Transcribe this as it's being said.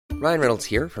Ryan Reynolds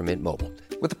here from Mint Mobile.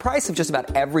 With the price of just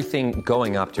about everything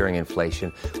going up during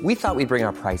inflation, we thought we'd bring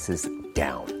our prices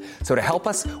down. So to help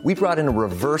us, we brought in a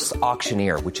reverse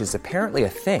auctioneer, which is apparently a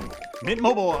thing. Mint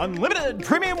Mobile Unlimited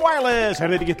Premium Wireless. How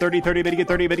to get 30, 30, bit to get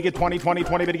 30, bit to get 20, 20,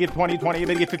 20, bit to get 20, 20,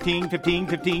 bit to get 15, 15,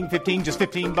 15, 15, just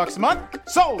 $15 a month?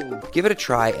 Sold! Give it a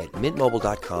try at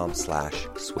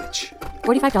mintmobile.com/switch.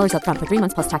 $45 up front for 3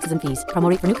 months plus taxes and fees. Promo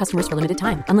rate for new customers for limited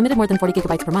time. Unlimited more than 40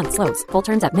 gigabytes per month. Slows full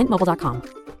terms at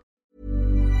mintmobile.com.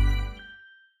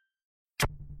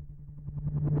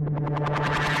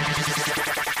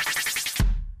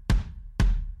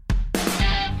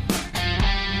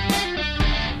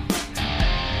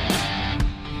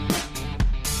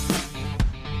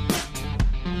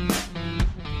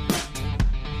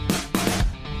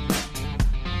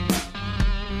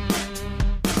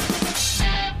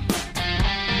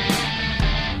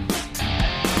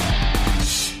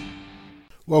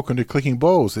 Welcome to Clicking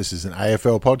Balls. This is an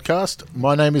AFL podcast.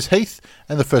 My name is Heath,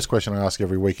 and the first question I ask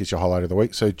every week is your highlight of the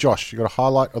week. So, Josh, you got a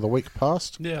highlight of the week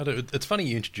past? Yeah, I do. It's funny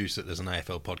you introduce it as an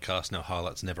AFL podcast. Now,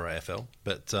 highlights never AFL,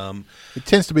 but it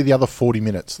tends to be the other 40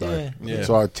 minutes, though. Yeah.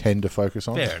 So I tend to focus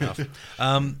on. Fair enough.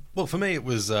 Well, for me, it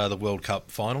was the World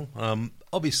Cup final.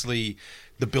 Obviously,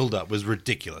 the build-up was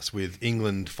ridiculous, with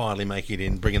England finally making it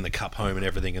in, bringing the cup home and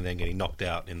everything, and then getting knocked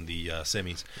out in the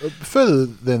semis. Further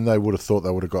than they would have thought they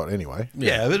would have got anyway.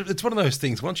 Yeah, but it's one of those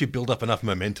things. Once you build up enough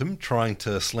momentum, trying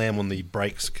to slam on the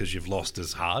brakes because you've lost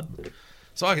is hard.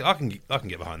 So I can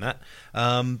get behind that.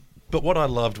 But what I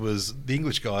loved was the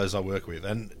English guys I work with,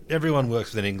 and everyone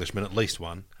works with an Englishman, at least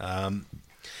one,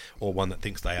 or one that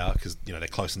thinks they are, because they're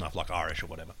close enough, like Irish or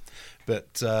whatever.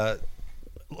 But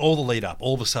all the lead up,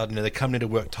 all of a sudden, they're coming into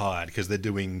work tired because they're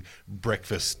doing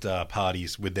breakfast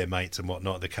parties with their mates and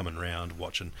whatnot. They're coming around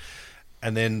watching,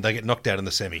 and then they get knocked out in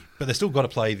the semi, but they still got to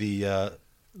play the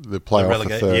playoff for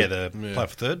third. Play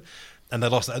for third, and they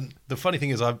lost. And the funny thing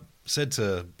is, I said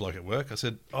to bloke at work, I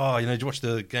said, "Oh, did you watch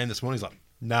the game this morning?" He's like,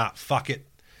 "Nah, fuck it.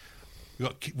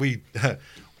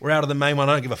 We're out of the main one.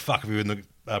 I don't give a fuck if we win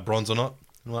the bronze or not."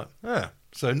 I'm like,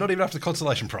 so not even after the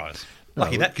consolation prize.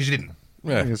 Lucky that, because you didn't.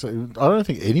 Yeah. I don't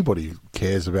think anybody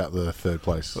cares about the third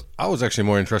place. I was actually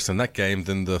more interested in that game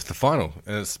than the final.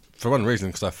 And it's for one reason,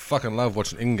 because I fucking love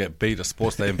watching England get beat at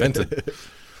sports they invented.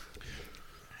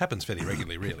 Happens fairly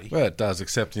regularly, really. Well, it does,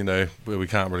 except, where we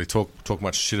can't really talk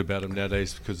much shit about them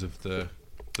nowadays because of the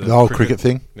whole cricket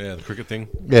thing. Yeah, the cricket thing.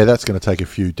 Yeah, that's going to take a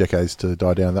few decades to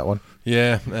die down, that one.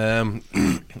 Yeah,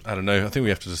 I don't know. I think we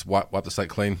have to just wipe the slate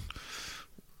clean.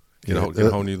 Get a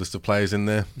whole new list of players in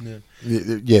there.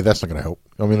 Yeah, that's not going to help.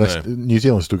 I mean, New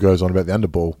Zealand still goes on about the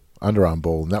underarm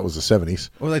ball, and that was the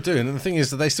 70s. Well, they do, and the thing is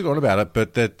that they still go on about it,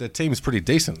 but their team's pretty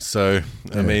decent. So,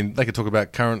 I mean, they could talk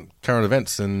about current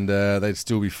events, and they'd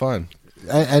still be fine.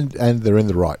 And they're in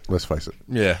the right, let's face it.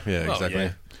 Yeah, exactly.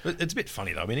 Yeah. But it's a bit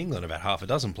funny, though. I mean, England, about half a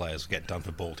dozen players get done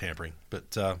for ball tampering,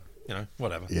 but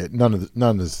whatever. Yeah, none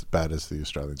as bad as the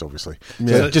Australians, obviously.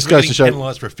 Yeah. So just we're goes to show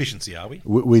penalised for efficiency, are we?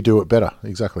 We do it better,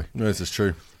 exactly. No, this is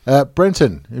true.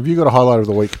 Brenton, have you got a highlight of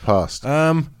the week past?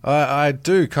 I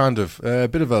do, kind of. A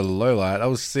bit of a low light. I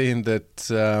was seeing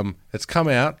that it's come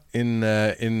out in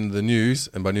the news,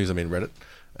 and by news I mean Reddit,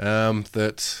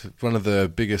 that one of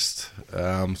the biggest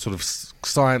sort of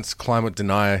science climate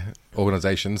denier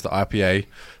organisations, the IPA,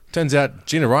 turns out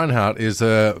Gina Rinehart is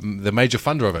the major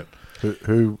funder of it.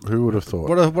 Who would have thought?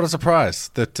 What a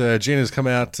surprise that Gina's come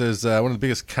out as one of the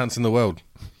biggest cunts in the world.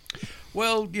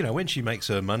 Well, when she makes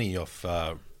her money off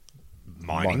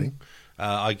mining.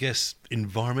 I guess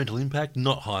environmental impact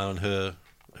not high on her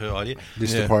idea.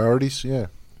 List of priorities, yeah.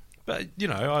 But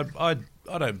I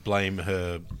don't blame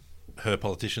her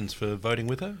politicians for voting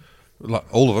with her. Like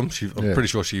all of them, I'm pretty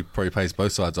sure she probably pays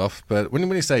both sides off. But when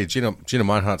you say Gina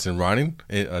Rinehart's in mining,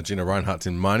 I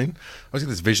always get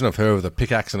this vision of her with a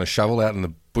pickaxe and a shovel out in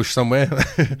the bush somewhere.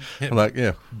 I'm like,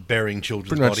 burying children's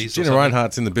pretty much, bodies. Gina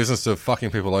Rinehart's in the business of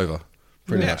fucking people over,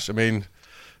 pretty much. I mean,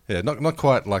 not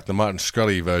quite like the Martin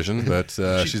Shkreli version, but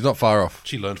she's not far off.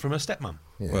 She learned from her stepmom.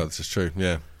 Yeah. Well, this is true.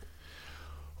 Yeah.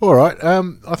 All right,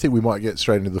 I think we might get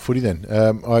straight into the footy then.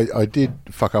 I did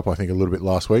fuck up, I think, a little bit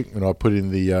last week, and I put in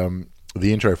the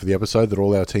intro for the episode that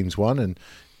all our teams won, and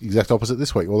exact opposite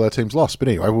this week, all our teams lost. But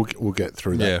anyway, we'll get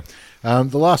through that. Yeah.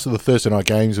 The last of the Thursday night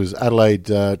games was Adelaide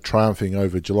triumphing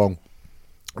over Geelong.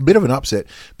 A bit of an upset,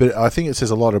 but I think it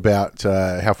says a lot about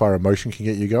how far emotion can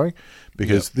get you going,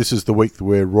 because this is the week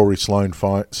where Rory Sloane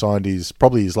signed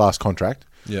probably his last contract.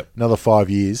 Yep. Another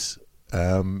 5 years,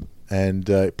 and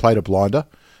played a blinder.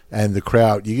 And the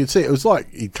crowd, you could see, it was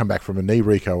like he'd come back from a knee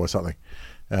reco or something.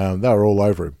 They were all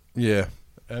over him. Yeah.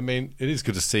 I mean, it is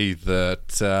good to see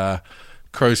that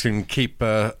Crows can keep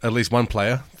at least one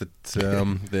player that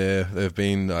they've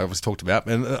been obviously talked about,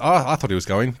 and I thought he was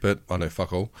going, but I know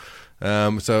fuck all.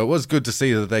 So it was good to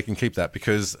see that they can keep that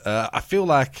because I feel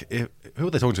like who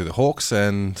are they talking to? The Hawks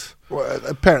and Well,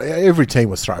 apparently, every team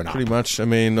was thrown up. pretty much. I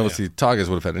mean, obviously Tigers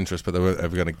would have had interest, but they weren't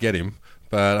ever going to get him.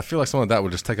 But I feel like something like that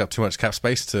would just take up too much cap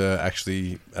space to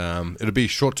actually. It'll be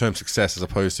short-term success as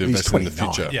opposed to He's investing in the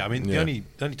 29. future. Yeah, I mean, the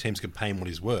only teams can pay him what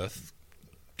he's worth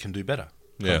can do better.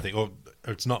 Yeah. I think, or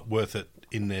it's not worth it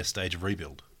in their stage of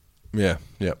rebuild. Yeah.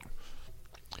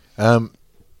 But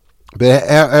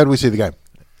how do we see the game?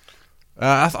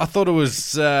 I thought it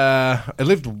was it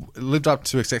lived up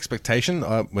to its expectation.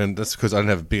 That's because I didn't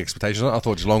have big expectations. I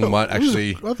thought Geelong might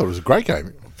actually. I thought it was a great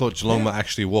game. Thought Geelong might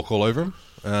actually walk all over him.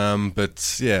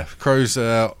 But yeah, Crows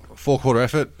 4-quarter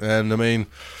effort, and I mean,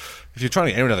 if you're trying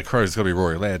to get anyone out of the Crows, it's got to be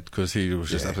Rory Laird because he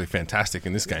was just absolutely fantastic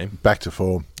in this game. Back to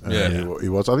form. Yeah. He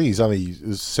was. I think he's only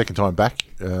his second time back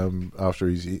after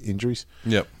his injuries.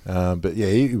 Yep. But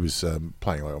yeah, he was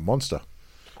playing like a monster.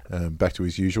 Back to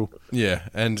his usual. Yeah,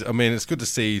 and I mean, it's good to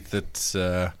see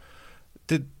that.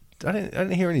 I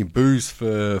didn't hear any boos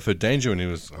for Danger when he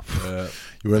was.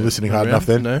 You weren't listening hard around?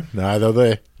 enough then? No, they were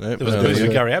there. No, There was no, boos no.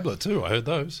 for Gary Ablett too. I heard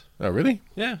those. Oh, really?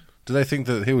 Yeah, Do they think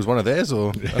that he was one of theirs, or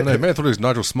I don't know? Maybe I thought he was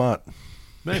Nigel Smart.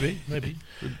 maybe.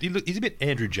 He's a bit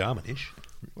Andrew Jarman-ish.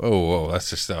 Oh, that's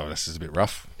just a bit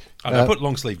rough. I put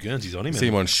long sleeve Guernseys on him. See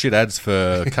him on shit ads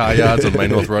for car yards on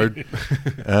Main North Road.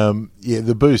 Yeah,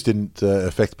 the boost didn't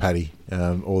affect Paddy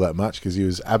all that much because he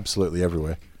was absolutely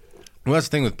everywhere. Well, that's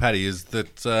the thing with Paddy is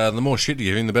that the more shit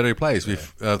you give him, the better he plays.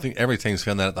 I think every team's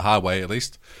found that at the hard way, at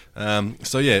least.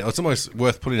 So yeah, it's almost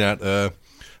worth putting out.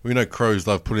 We know Crows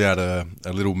love putting out a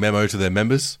little memo to their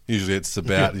members. Usually, it's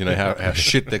about how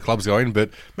shit their club's going. But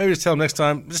maybe just tell them next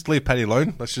time, just leave Paddy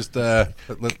alone. Let's just let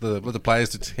the players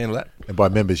to handle that. And by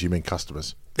members, you mean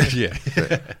customers. Yeah.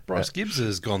 Bryce Gibbs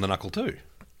has gone the knuckle too.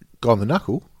 Gone the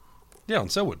knuckle. Yeah, on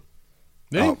Selwood.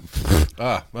 Yeah.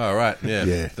 All right. Yeah.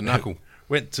 Yeah. The knuckle.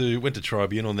 Went to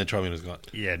Tribunal, and then Tribunal's gone,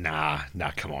 yeah, nah,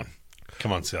 come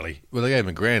on, Sally. Well, they gave him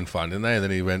a grand fine, didn't they? And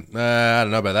then he went, I don't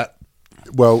know about that.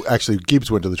 Well, actually,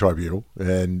 Gibbs went to the tribunal,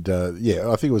 and I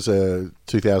think it was a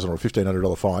 $2,000 or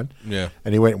 $1,500 fine. Yeah.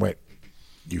 And he went,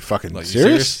 you fucking Like, you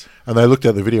serious? serious? And they looked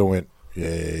at the video and went,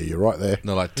 yeah, you're right there. And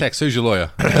they're like, Tex, who's your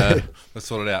lawyer? Let's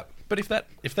sort it out. But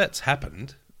if that's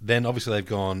happened, then obviously they've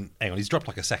gone, hang on, he's dropped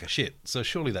like a sack of shit, so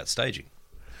surely that's staging.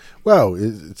 Well,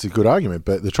 it's a good argument,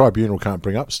 but the tribunal can't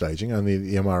bring up staging, only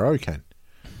the MRO can.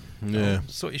 Yeah.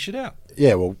 Sort your shit out.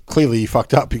 Yeah, well, clearly he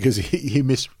fucked up because he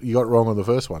got it wrong on the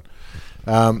first one.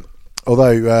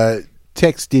 Although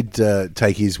Tex did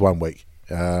take his 1 week.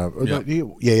 He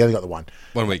only got the one.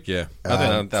 1 week, yeah. I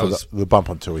think that for was... the bump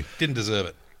on Tui. Didn't deserve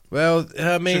it. Well,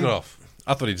 I mean... Shoot it off.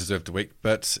 I thought he deserved a week,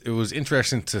 but it was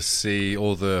interesting to see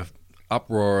all the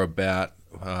uproar about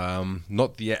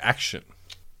not the action.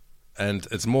 And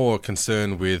it's more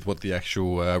concerned with what the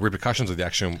actual repercussions of the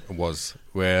action was,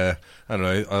 where, I don't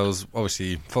know, I was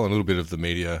obviously following a little bit of the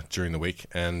media during the week,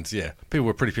 and yeah, people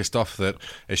were pretty pissed off that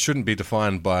it shouldn't be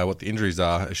defined by what the injuries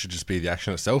are, it should just be the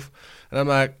action itself. And I'm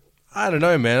like, I don't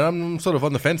know, man, I'm sort of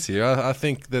on the fence here. I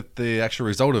think that the actual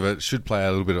result of it should play a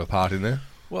little bit of a part in there.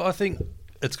 Well, I think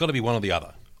it's got to be one or the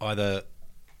other. Either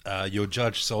you're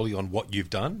judged solely on what you've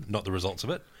done, not the results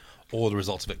of it, or the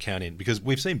results of it count in, because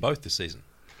we've seen both this season.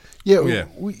 Yeah,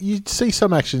 you see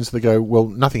some actions that go, well,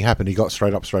 nothing happened. He got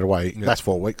straight up straight away. Yeah. That's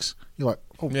 4 weeks. You're like,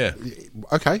 oh, Yeah.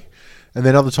 okay. And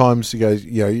then other times you go,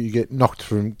 you get knocked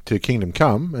to Kingdom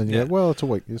Come, and you Yeah. go, well, it's a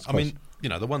week. It's I close.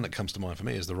 mean, the one that comes to mind for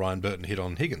me is the Ryan Burton hit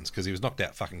on Higgins because he was knocked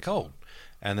out fucking cold.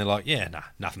 And they're like, yeah, nah,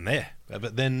 nothing there.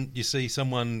 But then you see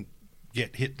someone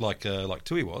get hit like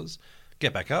Tui was,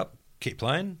 get back up, keep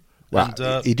playing. well,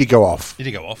 and, he did go off. he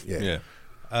did go off. Yeah.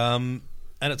 And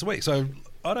it's a week. So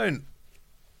I don't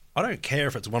care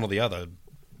if it's one or the other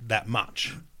that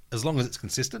much, as long as it's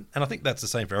consistent. And I think that's the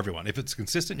same for everyone. If it's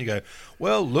consistent, you go,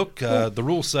 well, look, the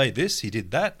rules say this, he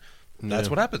did that. That's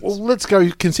what happens. Well, let's go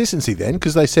consistency then,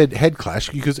 because they said head clash,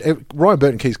 because Ryan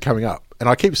Burton keeps coming up. And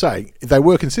I keep saying they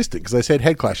were consistent because they said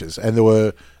head clashes, and there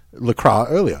were Lacroix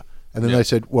earlier. And then they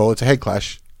said, well, it's a head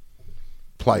clash,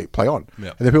 play on.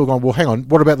 Yep. And then people are going, well, hang on,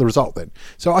 what about the result then?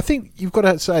 So I think you've got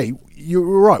to say, you're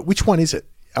right, which one is it?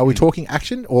 Are we talking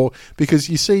action? Or because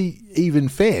you see even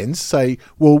fans say,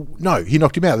 well, no, he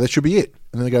knocked him out, that should be it.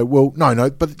 And then they go, well, no,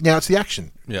 but now it's the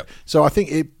action. Yep. So I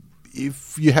think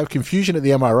if you have confusion at the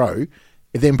MRO,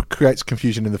 it then creates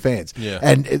confusion in the fans. Yeah.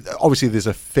 And obviously there's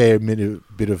a fair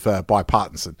bit of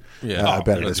bipartisan about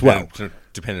it as well.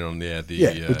 Depending on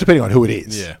Depending on who it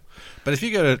is. Yeah. But if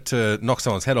you go to knock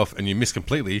someone's head off and you miss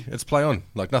completely, it's play on.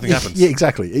 Like nothing happens. Yeah,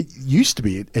 exactly. It used to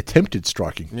be attempted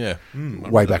striking. Yeah.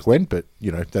 Way back when, but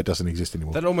that doesn't exist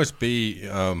anymore. That'd almost be,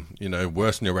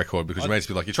 worse than your record because you may just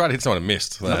be like, you tried to hit someone and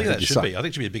missed. I think that you should suck. be. I think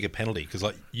it should be a bigger penalty because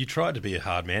you tried to be a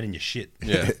hard man and you're shit.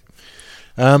 Yeah.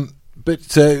 But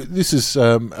this is,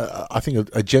 I think,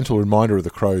 a gentle reminder of the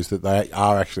Crows that they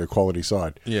are actually a quality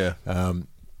side. Yeah.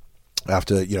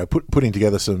 After putting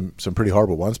together some pretty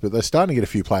horrible ones, but they're starting to get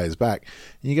a few players back.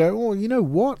 And you go, oh, you know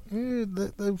what?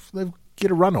 They've get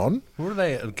a run on. What are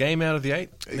they? A game out of the 8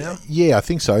 now? Yeah, I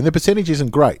think so. And the percentage isn't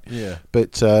great. Yeah.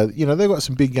 But they've got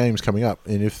some big games coming up,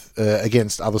 and if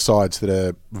against other sides that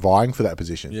are vying for that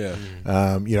position. Yeah.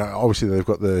 Obviously they've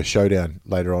got the showdown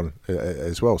later on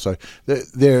as well. So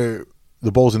they're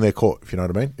the ball's in their court, if you know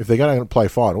what I mean. If they're going to play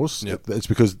finals, it's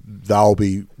because they'll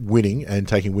be winning and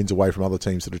taking wins away from other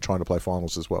teams that are trying to play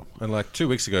finals as well. And like 2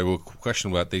 weeks ago, we were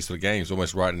questioning about these sort of games,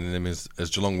 almost writing them as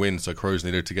Geelong wins, so Crows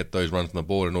needed to get those runs on the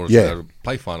board in order to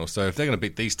play finals. So if they're going to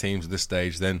beat these teams at this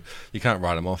stage, then you can't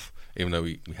write them off, even though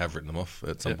we have written them off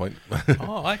at some point.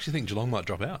 I actually think Geelong might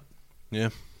drop out. Yeah.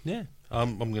 Yeah.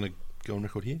 I'm going to go on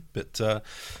record here, but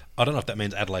I don't know if that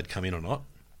means Adelaide come in or not,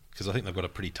 because I think they've got a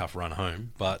pretty tough run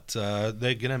home, but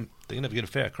they're going to get a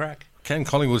fair crack. Can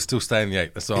Collingwood still stay in the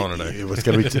 8? That's what I want to know. It's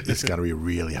going to be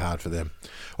really hard for them.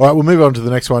 All right, we'll move on to the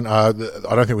next one. I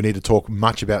don't think we need to talk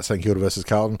much about St Kilda versus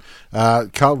Carlton.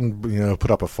 Carlton,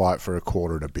 put up a fight for a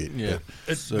quarter and a bit. Yeah,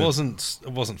 it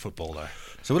wasn't football though.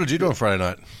 So what did you do on Friday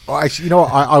night? Actually,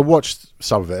 I watched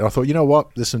some of it, and I thought, you know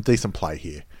what, there's some decent play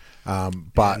here,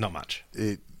 but not much.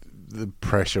 The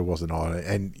pressure wasn't on it,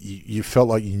 and you felt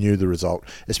like you knew the result,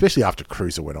 especially after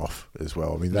Cruiser went off as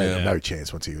well. I mean, they had no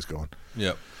chance once he was gone.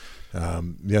 Yep.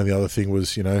 The only other thing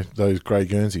was, those grey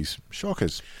Guernseys.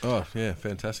 Shockers. Oh, yeah,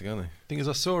 fantastic, aren't they? Thing is,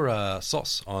 I saw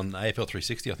Sauce on AFL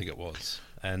 360, I think it was.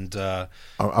 And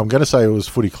I'm going to say it was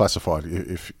Footy Classified.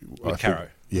 With Caro.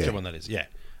 Whichever one that is, yeah.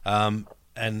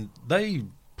 And they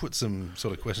put some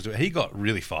sort of questions to it. He got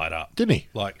really fired up. Didn't he?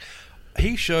 Like,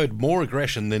 he showed more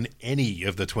aggression than any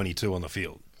of the 22 on the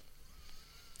field.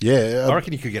 Yeah. I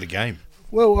reckon he could get a game.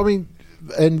 Well, I mean,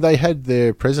 and they had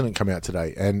their president come out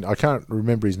today, and I can't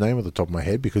remember his name off the top of my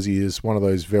head because he is one of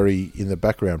those very in the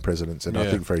background presidents, and I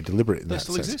think very deliberate in that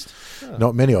sense. They still exist? Oh.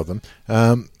 Not many of them.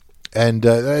 And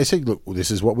they said, "Look,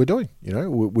 this is what we're doing.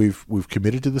 We've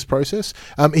committed to this process."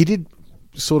 He did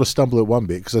sort of stumble at one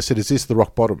bit because I said, "Is this the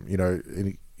rock bottom?"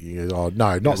 And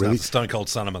no, not really. Stone cold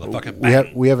son of a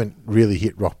motherfucker. We haven't really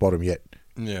hit rock bottom yet.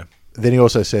 Yeah. Then he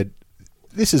also said,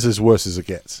 "This is as worse as it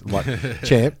gets." I'm like,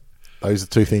 champ, those are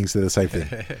two things that are the same thing.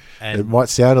 It might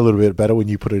sound a little bit better when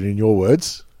you put it in your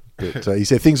words, but he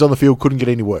said things on the field couldn't get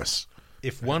any worse.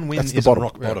 If one win is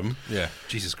rock bottom,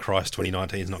 Jesus Christ,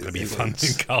 2019 is not going to be fun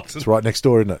in Carlton. It's right next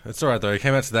door, isn't it? It's all right, though. He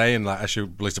came out today and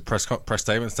actually released a press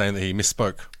statement saying that he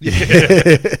misspoke.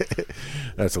 Yeah.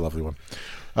 That's a lovely one.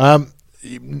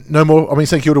 No more. I mean,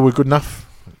 St Kilda were good enough.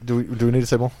 Do we need to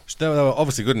say more? They were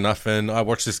obviously good enough, and I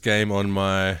watched this game on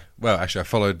my... Well, actually, I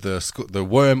followed the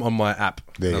worm on my app.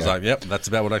 And I was like, yep, that's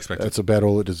about what I expected. That's about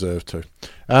all it deserved to.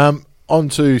 On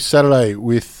to Saturday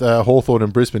with Hawthorn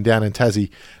and Brisbane down in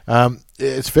Tassie.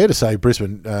 It's fair to say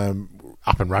Brisbane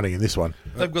up and running in this one.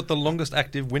 They've got the longest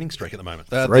active winning streak at the moment.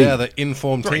 They are the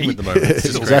informed team at the moment.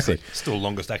 Exactly. Still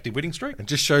longest active winning streak. It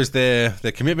just shows their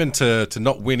commitment to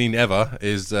not winning ever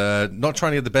is not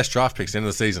trying to get the best draft picks at the end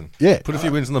of the season. Yeah. Put a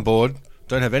few wins on the board.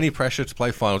 Don't have any pressure to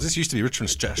play finals. This used to be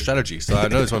Richmond's strategy, so I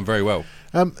know this one very well.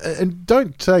 And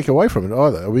don't take away from it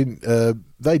either. I mean,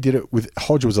 they did it with...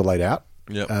 Hodge was a laid out.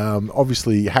 Yep.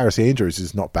 Obviously, Harris Andrews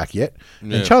is not back yet,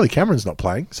 Yeah. and Charlie Cameron's not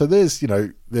playing. So there's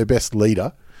their best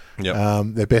leader,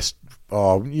 their best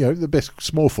the best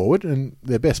small forward, and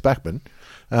their best backman,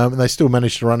 and they still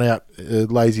managed to run out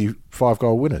lazy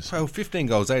 5-goal winners. Well, 15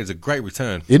 goals 8 is a great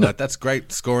return. Isn't it? That's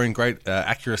great scoring, great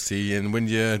accuracy, and when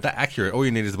you're that accurate, all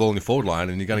you need is the ball in your forward line,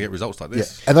 and you're going to get results like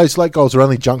this. Yeah. And those late goals are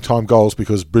only junk time goals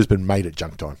because Brisbane made it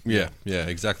junk time. Yeah,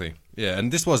 exactly. Yeah,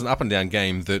 and this was an up-and-down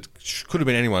game that could have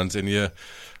been anyone's, and you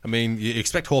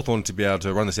expect Hawthorn to be able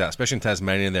to run this out, especially in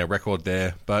Tasmania and their record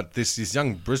there, but this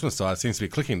young Brisbane side seems to be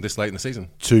clicking this late in the season.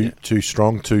 Too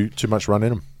strong, too much run in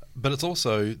them. But it's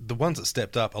also the ones that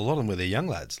stepped up, a lot of them were their young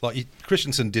lads. Like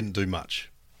Christensen didn't do much.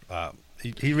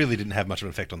 He really didn't have much of an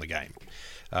effect on the game.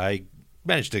 He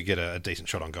managed to get a decent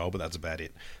shot on goal, but that's about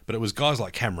it. But it was guys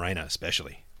like Cam Rayner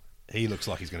especially. He looks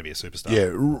like he's going to be a superstar.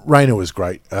 Yeah, Rayner was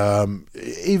great.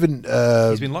 Even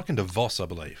he's been likened to Voss, I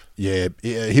believe. Yeah,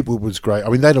 Hipwood was great. I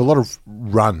mean, they had a lot of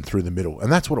run through the middle, and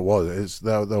that's what it was.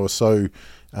 They were so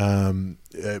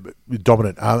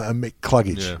dominant. Mick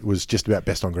Cluggage was just about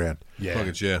best on ground. Yeah.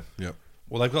 Cluggage, yeah.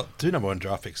 Well, they've got 2 number 1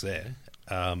 draft picks there.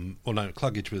 Well, no,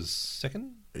 Cluggage was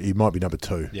second. He might be number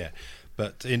 2. Yeah,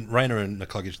 but in Rayner and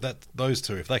Cluggage, those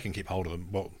two, if they can keep hold of them,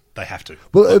 well, they have to.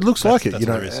 Well, it looks like it, that's you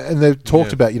know, what it is. and they've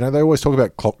talked about, you know, they always talk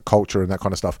about culture and that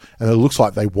kind of stuff, and it looks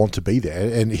like they want to be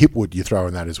there. And Hipwood, you throw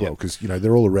in that as well, because, you know,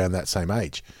 they're all around that same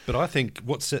age. But I think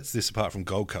what sets this apart from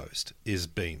Gold Coast is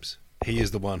Beams. He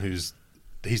is the one he's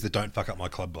the don't fuck up my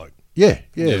club bloke. Yeah,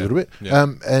 a little bit. Yeah.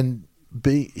 And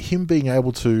him being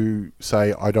able to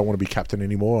say, I don't want to be captain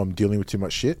anymore, I'm dealing with too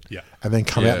much shit, Yeah. and then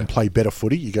come out Yeah. and play better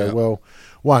footy, you go, Yeah. well,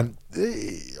 one,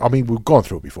 I mean, we've gone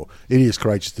through it before. It is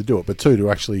courageous to do it, but 2, to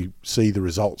actually see the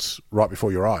results right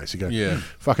before your eyes. You go, Yeah.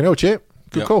 fucking hell, champ,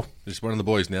 good Yep. call. Just one of the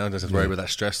boys now. Doesn't have to worry about that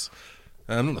stress.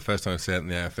 Not the first time I've seen it in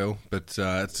the AFL, but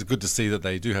it's good to see that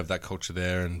they do have that culture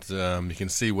there, and you can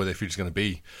see where their future's going to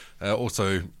be.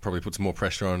 Also, probably puts more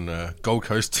pressure on Gold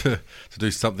Coast to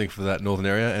do something for that northern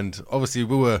area. And obviously,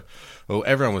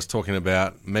 everyone was talking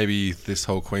about maybe this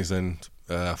whole Queensland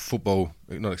football,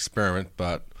 not experiment,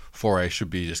 but foray should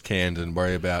be just canned and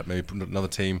worry about maybe putting another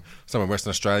team somewhere in Western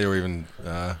Australia or even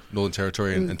Northern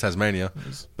Territory and Tasmania.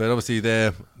 But obviously, they're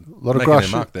A lot of making grass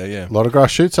their mark there. Yeah, A lot of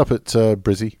grass shoots up at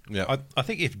Brizzy. yeah. I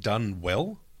think if done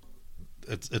well,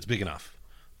 it's big enough.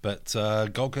 But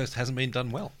Gold Coast hasn't been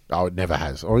done well. Oh, it never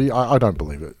has. Or I don't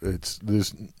believe it.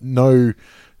 There's no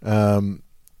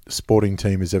sporting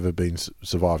team has ever been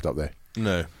survived up there.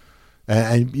 No.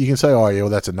 And you can say, oh, yeah, well,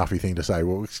 that's a nuffy thing to say.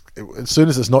 Well, as soon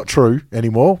as it's not true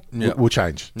anymore, Yeah. we'll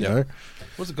change. You Yeah. know,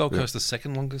 Was the Gold Coast the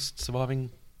second longest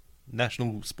surviving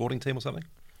national sporting team or something?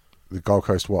 the Gold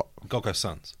Coast what? Gold Coast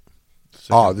Suns.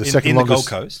 Oh, the in- second in the longest.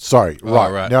 Gold Coast? Sorry, Oh,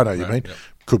 right. right, Now I know what you right, mean. yep.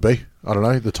 Could be. I don't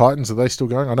know. The Titans, are they still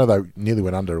going? I know they nearly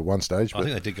went under at one stage, I but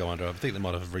think they did go under. I think they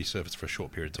might have resurfaced for a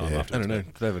short period of time Yeah. after. I don't know. Do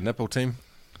they have a netball team?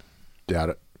 doubt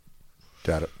it.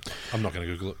 I'm not going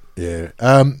to Google it.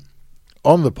 Yeah.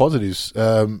 On the positives,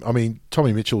 I mean,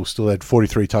 Tommy Mitchell still had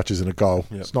 43 touches and a goal.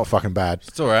 Yep. It's not fucking bad.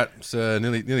 It's all right. It's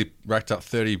nearly racked up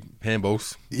 30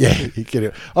 handballs. Yeah, you get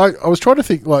it. I was trying to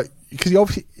think, like, because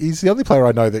he's the only player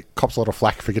I know that cops a lot of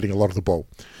flack for getting a lot of the ball.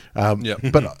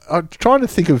 Yep. But I'm trying to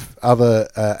think of other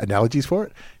analogies for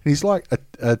it. And he's like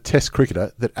a test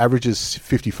cricketer that averages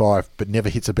 55 but never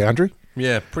hits a boundary.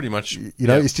 Yeah, pretty much. You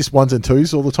know, Yeah. it's just 1s and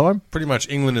 2s all the time. Pretty much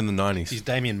England in the 90s. He's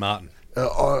Damien Martin.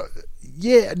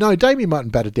 Yeah, no, Damien Martin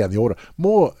batted down the order.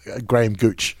 More Graham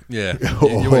Gooch. Yeah.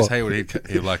 You always hate when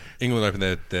he'd like England open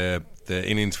their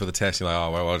innings for the test. You're like,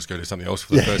 oh, well, I'll just go do something else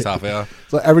for the first half hour.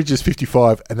 So averages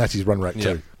 55 and that's his run rate Yeah.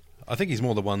 too. I think he's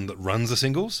more the one that runs the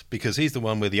singles because he's the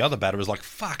one where the other batter is like,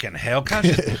 fucking hell, can't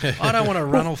you? I don't want to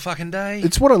run all fucking day.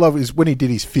 It's what I love is when he did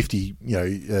his 50,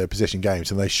 possession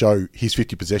games, and they show his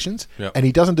 50 possessions, Yep. and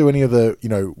he doesn't do any of the,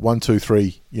 1, 2,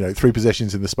 3, 3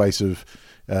 possessions in the space of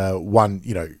one,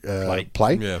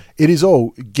 play. Yeah. It is all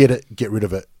get it, get rid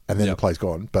of it, and then Yep. the play's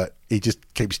gone. But he just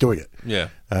keeps doing it. Yeah.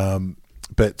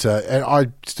 But and I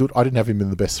didn't have him in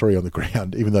the best 3 on the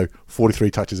ground, even though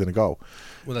 43 touches and a goal.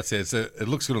 Well, that's it. It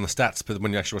looks good on the stats, but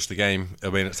when you actually watch the game, I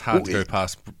mean, it's hard to go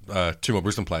past 2 more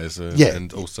Brisbane players. Yeah.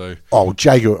 And also, Oh,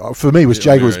 Jaguar for me was Yeah,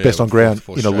 Jaguar was yeah, best on four- ground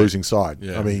four in a straight. losing side.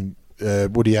 Yeah. I mean,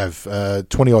 what do you have?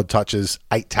 20 odd touches,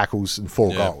 8 tackles, and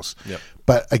 4 Yeah. goals. Yep.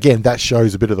 But again, that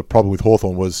shows a bit of the problem with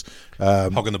Hawthorn was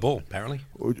Hogging the ball, apparently.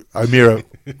 O'Meara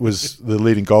was the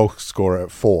leading goal scorer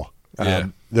at 4. Yeah.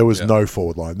 There was Yeah. no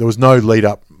forward line. There was no lead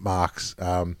up marks.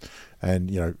 And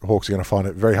Hawks are going to find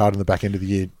it very hard in the back end of the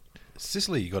year.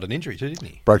 Sicily got an injury too, didn't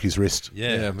he? Broke his wrist.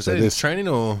 Yeah. was So that in there's- training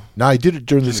or No, he did it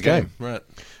during in this the game. Right.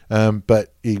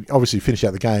 But he obviously finished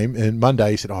out the game. And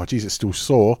Monday he said, "Oh, geez, it's still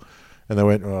sore." And they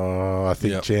went, "Oh, I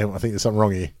think, Yep. Jam, I think there's something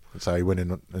wrong here." So he went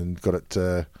in and got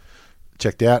it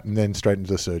checked out, and then straight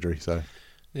into the surgery. So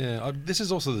Yeah, this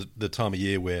is also the time of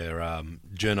year where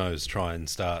journos try and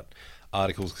start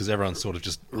articles because everyone's sort of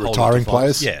just holding Retiring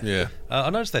defiance. players? Yeah, Yeah. I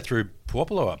noticed they threw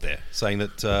Puopolo up there, saying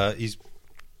that he's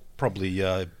probably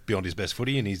beyond his best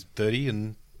footy and he's 30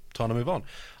 and time to move on.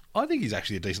 I think he's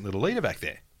actually a decent little leader back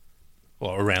there,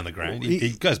 or around the ground.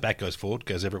 He goes back, goes forward,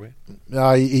 goes everywhere.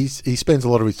 no, he spends a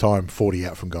lot of his time 40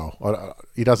 out from goal.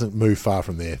 He doesn't move far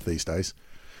from there these days.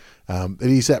 And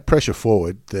he's that pressure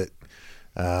forward that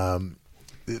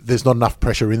there's not enough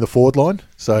pressure in the forward line.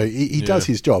 So he does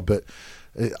his job, but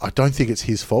I don't think it's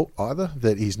his fault either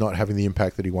that he's not having the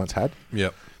impact that he once had.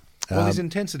 Yep. Well, his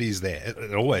intensity is there.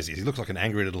 It always is. He looks like an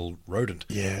angry little rodent.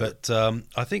 Yeah. But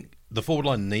I think the forward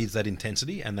line needs that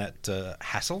intensity and that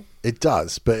hassle. It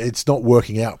does, but it's not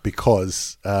working out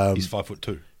because He's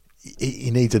 5'2". he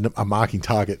needs a marking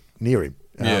target near him.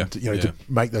 Yeah, To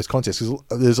make those contests. Because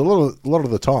there's a lot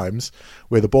of the times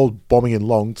where the ball's bombing in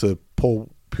long to Paul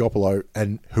Piopolo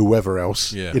and whoever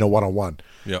else Yeah. in a one-on-one.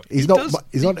 Yep. He's not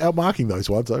outmarking those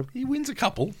ones though. He wins a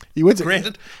couple. He wins it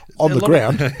Granted, on a the lot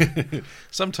ground. of-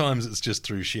 sometimes it's just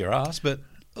through sheer ass, but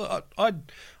I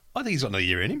think he's got another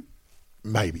year in him.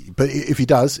 Maybe, but if he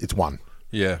does, it's one.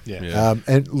 Yeah.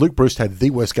 And Luke Bruce had the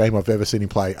worst game I've ever seen him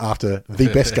play after the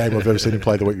best game I've ever seen him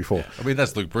play the week before. I mean,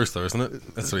 that's Luke Bruce, though, isn't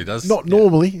it? That's what he does. Not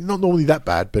normally that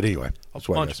bad, but anyway, that's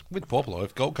what it Mind is. you, with Popolo,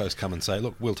 if Gold Coast come and say,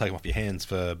 look, we'll take him off your hands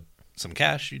for some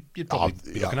cash, you'd probably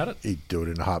be looking at it. He'd do it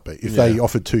in a heartbeat. If they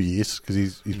offered 2 years, because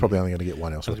he's probably only going to get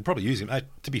one So elsewhere. they could probably use him.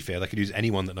 To be fair, they could use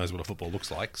anyone that knows what a football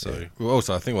looks like. So Well,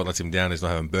 also, I think what lets him down is not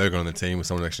having Berger on the team with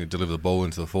someone to actually deliver the ball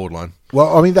into the forward line.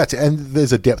 Well, I mean and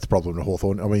there's a depth problem at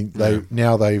Hawthorn. I mean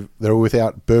they're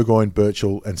without Burgoyne,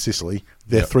 Birchall, and Sicily.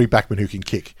 They're three backmen who can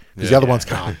kick because the other ones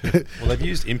can't. well, they've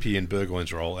used Impey in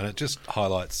Burgoyne's role, and it just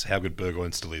highlights how good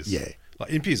Burgoyne still is. Yeah. Like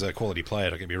Impey's a quality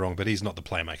player, don't get me wrong, but he's not the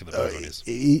playmaker that Burgoyne is.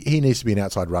 He needs to be an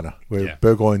outside runner, where Yeah.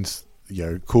 Burgoyne's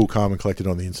cool, calm, and collected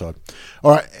on the inside. All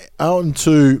right, on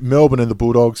to Melbourne and the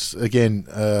Bulldogs. Again,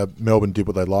 Melbourne did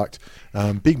what they liked.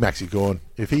 Big Maxi Gawn.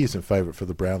 If he isn't favourite for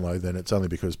the Brownlow, then it's only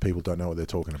because people don't know what they're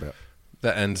talking about.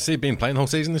 And has he been playing the whole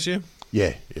season this year?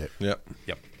 Yeah. Yep.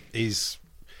 Yep, he's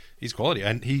quality,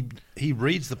 and he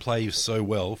reads the play so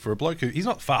well for a bloke who he's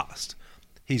not fast.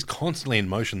 He's constantly in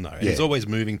motion though, and he's always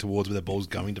moving towards where the ball's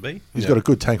going to be. He's got a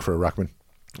good tank for a ruckman.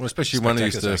 Well, especially one who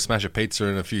used to Spectacular. smash a pizza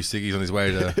and a few ciggies on his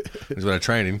way to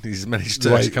training. He's managed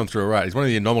to actually come through all right. He's one of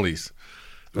the anomalies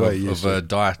way he used of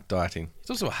dieting. He's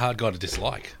also a hard guy to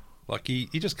dislike. Like he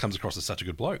just comes across as such a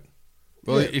good bloke.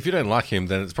 Well, if you don't like him,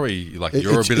 then it's probably like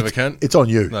you're a bit of a cunt. It's on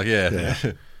you. Like, yeah.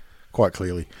 Quite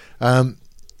clearly.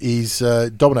 He's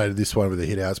dominated this one with the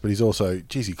hit outs, but he's also, he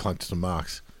clunked some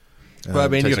marks. Well, I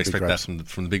mean, you takes can some big expect that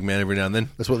grabs. from the big man every now and then.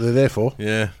 That's what they're there for.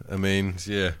 Yeah, I mean,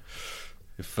 yeah.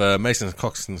 If Mason and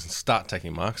Cox can start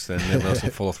taking marks, then everyone else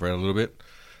will fall off the rail a little bit.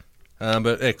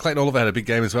 But Clayton Oliver had a big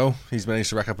game as well. He's managed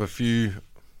to rack up a few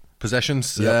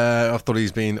possessions. I thought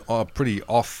he's been pretty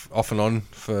off and on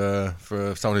for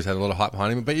someone who's had a lot of hype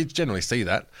behind him. But you generally see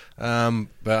that.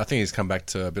 But I think he's come back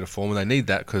to a bit of form, and they need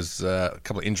that because a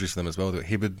couple of injuries for them as well. They've got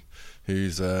Hibbard,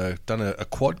 who's done a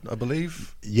quad, I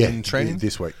believe, in training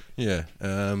this week. Yeah,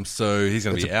 so he's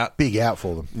going to be out. Big out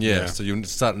for them. Yeah, so you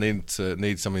start need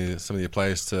some of your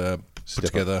players to put Step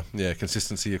together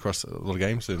consistency across a lot of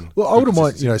games. And Well, I wouldn't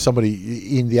mind, consistency.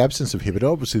 somebody in the absence of Hibbert.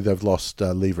 Obviously, they've lost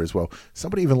Lever as well.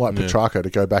 Somebody even like Petrarca to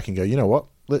go back and go, you know what?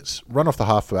 Let's run off the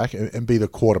halfback and be the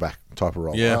quarterback type of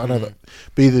role. Yeah. I know that.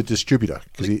 Be the distributor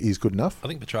because he's good enough. I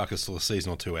think Petrarca's still a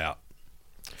season or two out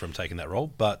from taking that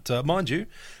role. But mind you,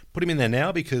 put him in there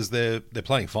now because they're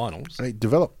playing finals. Hey,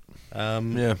 develop.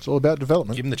 It's all about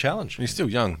development. Give him the challenge. He's still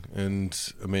young, and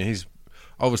I mean he's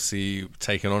obviously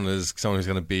taken on as someone who's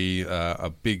going to be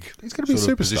a big He's gonna be a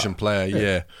sort of superstar. position player.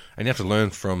 Yeah, and you have to learn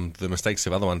from the mistakes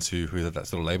of other ones who have that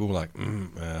sort of label, like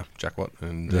Jack Watt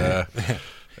and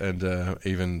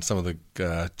even some of the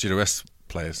GWS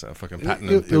players, fucking Patton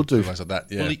and He'll do. guys like that.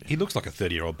 Yeah. Well, he looks like a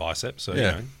 30-year-old bicep. So Yeah,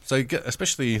 you know. so you get,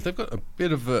 especially they've got a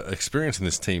bit of experience in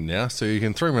this team now, so you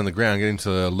can throw him on the ground, get him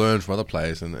to learn from other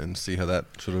players, and see how that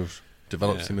sort of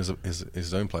develops him as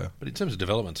his own player. But in terms of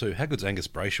development too, how good's Angus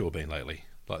Brayshaw been lately?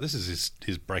 Like this is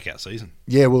his breakout season.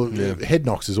 Yeah, well, head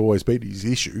knocks has always been his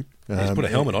issue. He's put a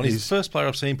helmet on. He's he's- the first player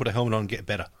I've seen put a helmet on and get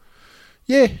better.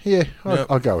 Yeah,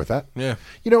 I'll go with that. Yeah.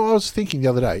 I was thinking the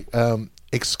other day,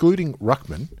 excluding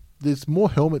Ruckman, there's more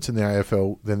helmets in the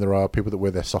AFL than there are people that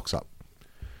wear their socks up.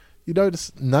 You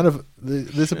notice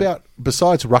there's about,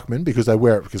 besides Ruckman, because they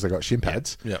wear it because they got shin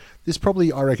pads, Yeah. there's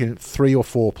probably, I reckon, 3 or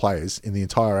 4 players in the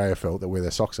entire AFL that wear their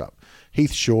socks up.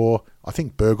 Heath Shaw, I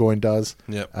think Burgoyne does.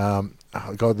 Yep.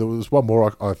 God, there was one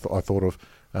more I thought of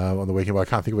on the weekend, but I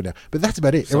can't think of it now. But that's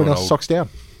about it. Someone Everyone else old. socks down.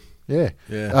 Yeah.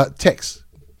 Yeah. Tex.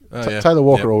 Oh, yeah. Taylor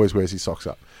Walker Yep. always wears his socks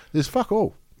up. There's fuck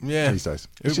all these days.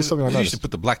 It's just something I You used noticed. to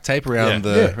put the black tape around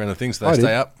Yeah. around the things so I they did.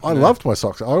 stay up. I loved my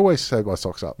socks. I always had my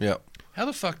socks up. Yeah. How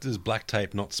the fuck does Black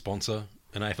Tape not sponsor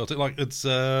an AFL team? Like it's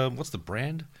what's the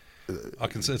brand? I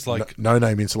can say it's like No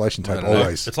name insulation tape. No, no.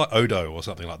 Always. it's like Odo or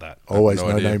something like that. Always No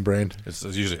no idea. name brand. It's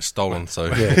usually stolen, so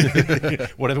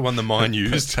Whatever one the mine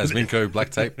used. Tasminco black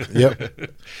tape.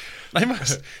 Yep. They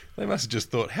must have just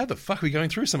thought, how the fuck are we going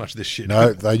through so much of this shit?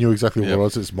 No, they knew exactly what Yep. it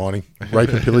was. It's mining. Rape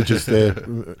and pillage is their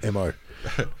MO.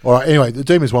 All right, anyway, the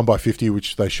Demons won by 50,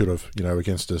 which they should have,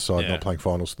 against a side Yeah. not playing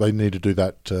finals. They need to do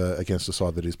that against a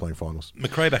side that is playing finals.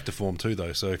 McRae back to form too,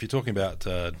 though. So if you're talking about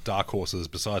dark horses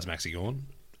besides Maxi Gawn,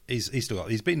 he's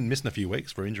been missing a few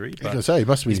weeks for injury. I But can say he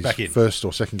must be he's his back in. first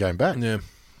or second game back. Yeah.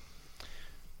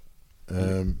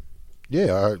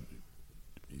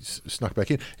 He snuck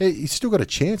back in. He's still got a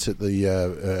chance at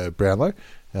the Brownlow.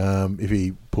 if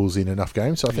he pulls in enough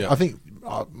games. So Yeah. I think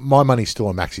my money's still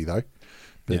on Maxi though,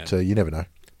 but you never know.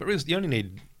 But really, you only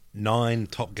need 9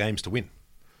 top games to win.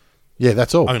 Yeah,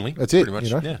 that's all. Only, that's it. pretty much,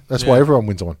 You know? yeah. That's Yeah. why everyone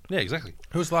wins on. Yeah, exactly.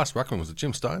 Who was the last ruckman? Was it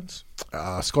Jim Stones?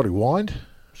 Scotty Wind.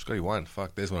 Scotty Wine.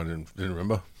 Fuck, there's one I didn't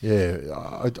remember. Yeah,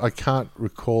 I can't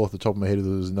recall off the top of my head if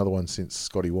there was another one since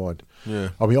Scotty Wind. Yeah.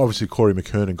 I mean, obviously Corey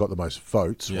McKernan got the most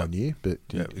votes Yeah. one year, but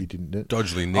Yeah. he didn't.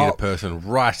 Dodgely need a person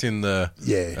right in the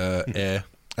air.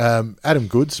 Adam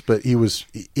Goods, but he was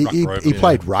he rover, he yeah.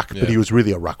 played ruck, Yeah. but he was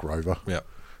really a ruck rover. Yeah.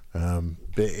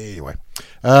 But anyway,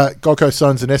 Gold Coast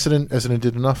Suns and Essendon. Essendon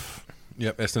did enough.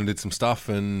 Yep, Essendon did some stuff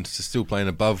and still playing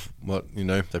above what,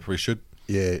 they probably should.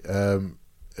 Yeah,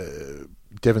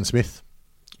 Devon Smith,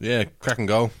 Yeah, cracking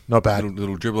goal. not bad.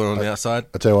 Little dribbler on the outside.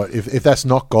 I tell you what, if that's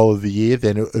not goal of the year,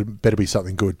 then it better be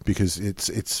something good because it's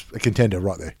a contender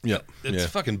right there. Yep. It's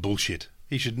fucking bullshit.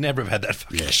 He should never have had that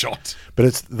fucking shot. But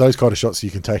it's those kind of shots you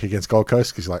can take against Gold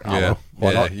Coast because you're like, Yeah,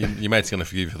 why not? Your mate's going to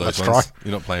forgive you for those Let's ones. try.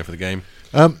 You're not playing for the game.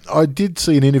 I did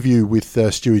see an interview with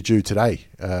Stewie Jew today,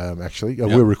 actually. Yep.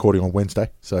 We're recording on Wednesday,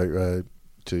 so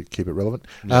to keep it relevant.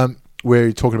 Where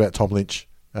he's talking about Tom Lynch,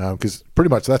 because pretty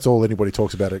much that's all anybody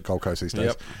talks about at Gold Coast these days.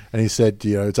 Yep. And he said,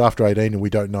 it's after 18 and we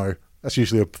don't know. That's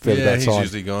usually a fairly bad He's sign.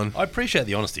 usually gone. I appreciate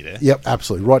the honesty there. Yep,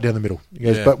 absolutely. Right down the middle. He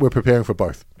goes, Yeah. but we're preparing for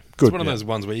both. Good. It's one of those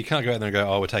ones where you can't go out there and go,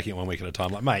 oh, we're taking it 1 week at a time.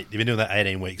 Like, mate, you've been doing that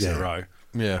 18 weeks in a Yeah. row.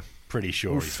 Yeah. Pretty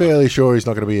sure. We're he's fairly sure he's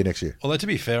not going to be here next year. Although, to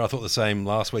be fair, I thought the same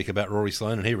last week about Rory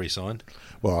Sloane, and he re-signed.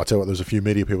 Well, I'll tell you what, there's a few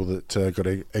media people that got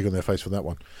egg on their face for that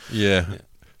one. Yeah.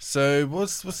 So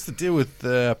what's the deal with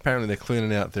apparently they're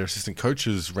cleaning out their assistant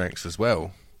coaches ranks as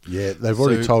well? Yeah, they've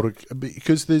already So- told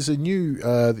because there's a new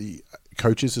the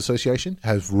Coaches Association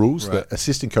has rules Right. that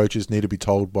assistant coaches need to be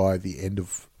told by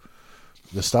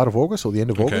the start of August or the end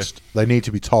of Okay. August. They need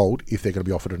to be told if they're going to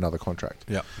be offered another contract.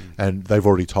 Yeah. And they've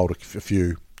already told a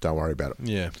few, don't worry about it.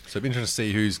 Yeah. So it'd be interesting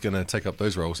to see who's going to take up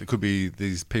those roles. It could be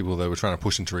these people that were trying to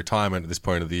push into retirement at this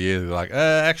point of the year. They're like,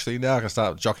 actually, now I can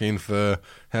start jockeying for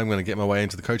how I'm going to get my way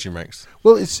into the coaching ranks.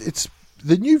 Well, it's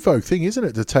the new Vogue thing, isn't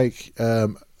it, to take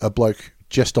a bloke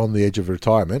just on the edge of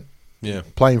retirement, Yeah.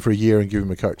 play him for a year and give him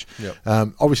a coach. Yep.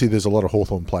 Obviously, there's a lot of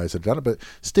Hawthorn players that have done it, but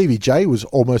Stevie J was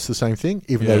almost the same thing,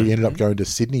 even though he ended up going to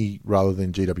Sydney rather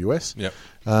than GWS. Yep.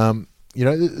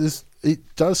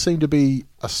 It does seem to be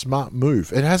a smart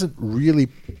move. It hasn't really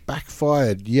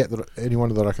backfired yet,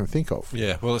 anyone that I can think of.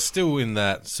 Yeah, well, it's still in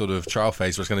that sort of trial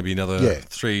phase where it's going to be another Yeah.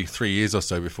 three years or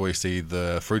so before you see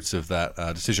the fruits of that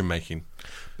decision making.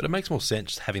 But it makes more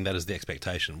sense having that as the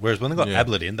expectation. Whereas when they got Yeah.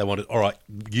 Ablett in, they wanted, all right,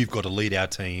 you've got to lead our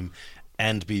team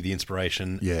and be the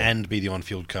inspiration Yeah. and be the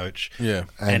on-field coach. Yeah.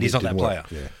 And he's it not that didn't player.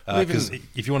 work, yeah. Because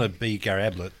if you want to be Gary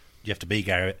Ablett, you have to be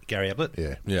Gary Ablett.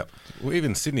 Yeah. Yeah. Well,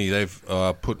 even Sydney, they've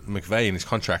put McVeigh in his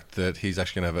contract that he's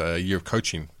actually going to have a year of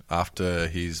coaching after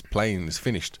his playing is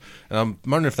finished. And I'm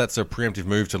wondering if that's a preemptive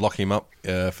move to lock him up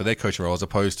for their coaching role as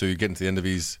opposed to getting to the end of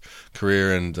his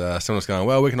career and someone's going,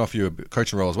 well, we can offer you a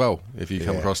coaching role as well if you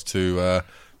come across to,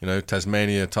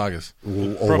 Tasmania Tigers.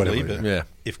 Or Probably, whatever. but Yeah.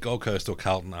 if Gold Coast or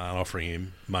Carlton aren't offering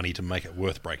him money to make it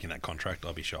worth breaking that contract,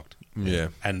 I'll be shocked. Yeah.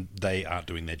 And they aren't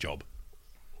doing their job.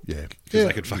 Yeah. Because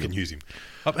they could fucking use him.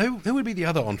 Who would be the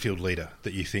other on-field leader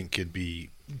that you think could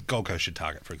be Gold Coast should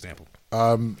target, for example?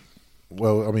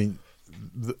 Well, I mean,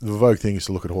 the Vogue thing is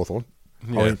to look at Hawthorn.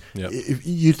 Yeah, I mean, yeah. if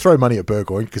you throw money at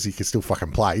Burgoyne because he can still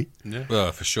fucking play.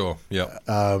 Yeah. For sure. Yeah.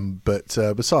 But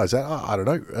besides that, I don't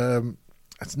know.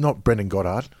 It's not Brendan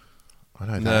Goddard. I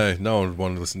know that. No one would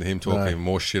want to listen to him talking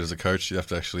more shit as a coach. You have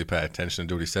to actually pay attention and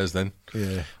do what he says then.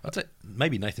 Yeah. I'd say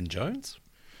maybe Nathan Jones.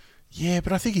 Yeah,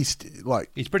 but I think he's like,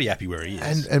 He's pretty happy where he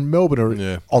is. and Melbourne are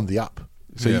Yeah. on the up.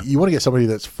 So Yeah. you want to get somebody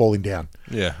that's falling down.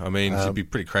 Yeah, I mean, it'd be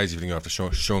pretty crazy if you didn't go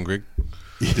after Sean Grigg.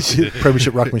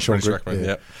 Premiership Ruckman, Sean Premiership Grigg.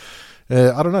 Ruckman,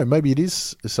 Yeah. I don't know. Maybe it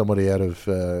is somebody out of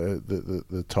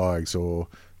the Tigers or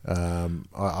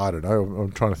I don't know.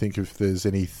 I'm trying to think if there's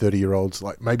any 30-year-olds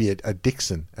like maybe a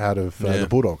Dixon out of the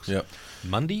Bulldogs. Yep.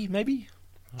 Mundy, maybe?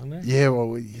 I don't know. Yeah,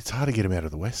 well, it's hard to get him out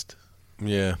of the West.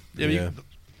 Yeah. Yeah, but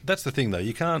that's the thing, though.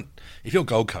 You can't, if you're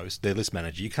Gold Coast, their list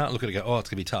manager, you can't look at it and go, oh, it's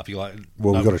going to be tough. You're like,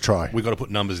 Well, we've got to try. We've got to put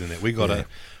numbers in there. We've got to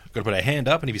put our hand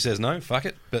up, and if he says no, fuck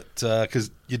it. But because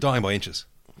you're dying by inches.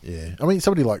 Yeah, I mean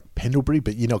somebody like Pendlebury,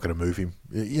 but you're not going to move him.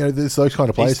 You know, there's those kind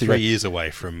of players. He's 3 years away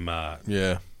from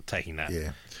taking that.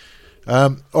 Yeah.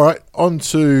 All right, on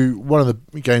to one of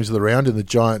the games of the round in the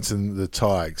Giants and the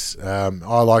Tigers.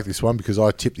 I like this one because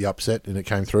I tipped the upset and it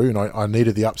came through, and I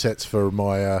needed the upsets for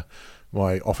my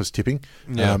my office tipping.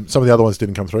 Yeah. Some of the other ones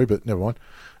didn't come through, but never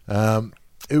mind.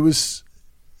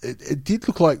 It did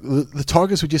look like the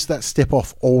Tigers were just that step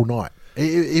off all night.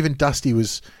 Even Dusty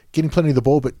was getting plenty of the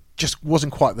ball, but just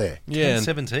wasn't quite there. Yeah, and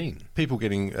 17. people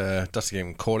getting Dusty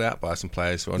getting caught out by some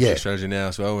players who are on Yeah. strategy now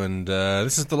as well. And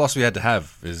this is the loss we had to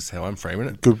have, is how I'm framing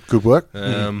it. Good work.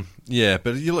 Yeah,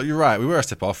 but you're right. We were a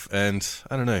step off, and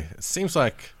I don't know. It seems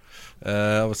like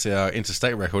obviously our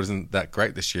interstate record isn't that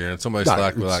great this year, and it's almost No,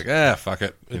 like we're like, fuck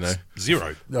it, you know.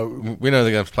 0. No, We know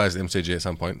they're going to play us at the MCG at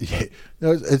some point. yeah,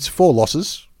 no, it's 4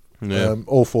 losses. Yeah.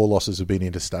 All 4 losses have been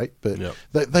interstate, but Yep.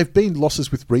 they've been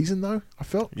losses with reason, though, I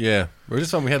felt. Yeah, we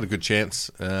just thought we had a good chance.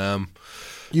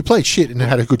 You played shit and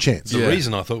had a good chance. The Yeah.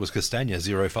 reason I thought was Castagna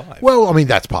 0-5. Well, I mean,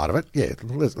 that's part of it. Yeah,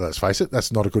 let's face it.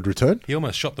 That's not a good return. He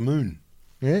almost shot the moon.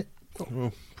 Yeah.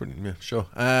 Well, yeah, sure.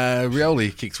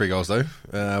 Rioli kicked 3 goals though,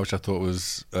 which I thought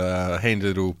was a hand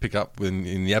that'll pick up when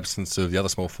in the absence of the other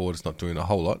small forwards not doing a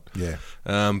whole lot. Yeah.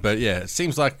 But yeah, it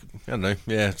seems like I don't know.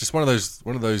 Yeah, just one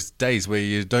of those days where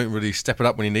you don't really step it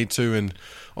up when you need to, and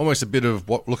almost a bit of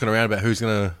looking around about who's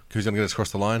gonna get us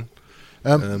across the line.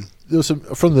 There was some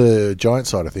from the Giant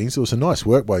side of things. There was some nice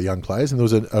work by young players, and there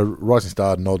was a rising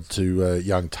star nod to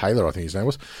young Taylor, I think his name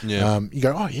was. Yeah. You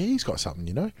go, oh yeah, he's got something,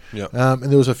 you know. Yeah. And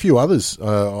there was a few others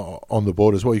on the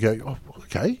board as well. You go, oh,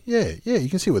 okay, yeah, you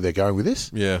can see where they're going with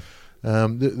this. Yeah.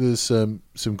 There's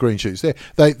some green shoots there.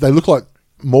 They look like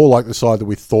more like the side that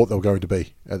we thought they were going to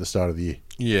be at the start of the year.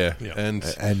 Yeah. Yeah.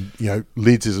 And you know,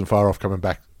 Lids isn't far off coming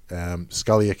back.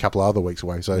 Scully a couple of other weeks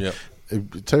away. So. Yep.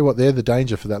 Tell you what, they're the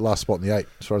danger for that last spot in the 8,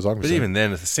 as far as I'm But concerned. even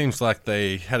then, it seems like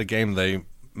they had a game they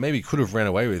maybe could have ran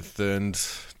away with and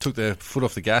took their foot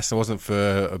off the gas. It wasn't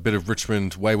for a bit of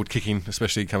Richmond wayward kicking,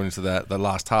 especially coming into the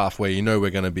last half where you know we're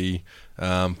going to be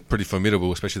pretty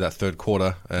formidable, especially that third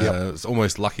quarter. Yep. It's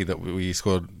almost lucky that we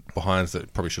scored behinds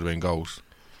that probably should have been goals.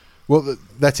 Well,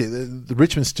 that's it. The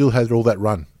Richmond still had all that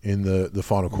run in the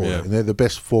final quarter, Yeah. and they're the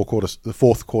best the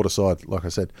fourth quarter side, like I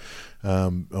said,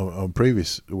 on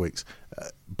previous weeks.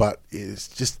 But it's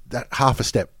just that half a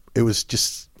step. It was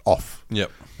just off. Yep.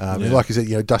 And like I said,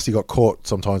 you know, Dusty got caught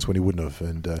sometimes when he wouldn't have,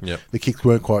 and Yep. the kicks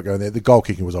weren't quite going there. The goal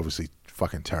kicking was obviously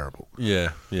fucking terrible.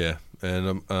 Yeah, yeah.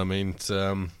 And I mean,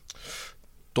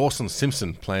 Dawson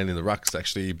Simpson playing in the ruck's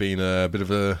actually been a bit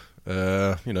of a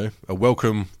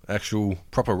welcome actual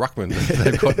proper ruckman that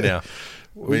they've got now.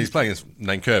 Well, he's playing against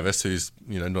Nankervis, who's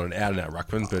not an out-and-out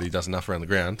ruckman, but he does enough around the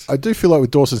ground. I do feel like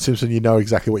with Dawson Simpson, you know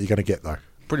exactly what you're going to get, though.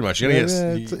 Pretty much, you're going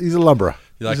to get. He's a lumberer.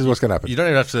 This is what's going to happen. You don't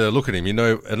even have to look at him. You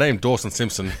know, a name Dawson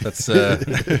Simpson. That's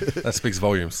that speaks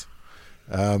volumes.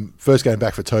 First game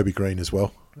back for Toby Green as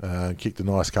well. Kicked a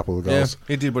nice couple of goals. Yeah,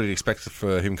 he did what he expected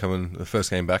for him coming the first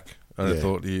game back. I Yeah.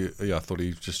 thought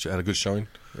he just had a good showing.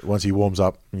 Once he warms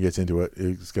up and gets into it,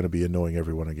 it's going to be annoying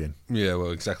everyone again. Yeah,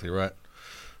 well, exactly right.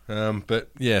 But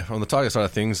yeah, on the Tiger side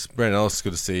of things, Brandon Ellis is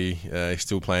good to see. He's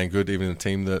still playing good, even in a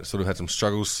team that sort of had some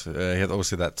struggles. He had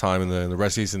obviously that time in the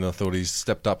Razzies, and I thought he's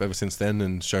stepped up ever since then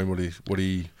and shown what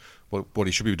he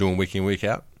should be doing week in, week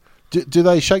out. Do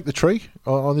they shake the tree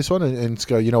on this one and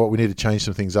go, you know what, we need to change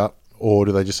some things up? Or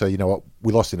do they just say, you know what,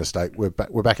 we lost in a state, we're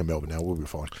back in Melbourne now, we'll be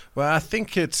fine? Well, I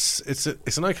think it's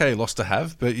an okay loss to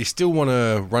have, but you still want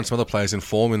to run some other players in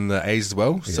form in the A's as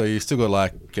well. Yeah. So you've still got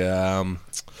like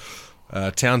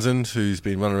Townsend, who's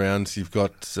been running around. You've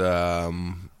got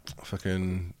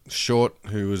fucking Short,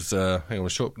 who was Short playing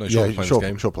this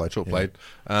game. Short played.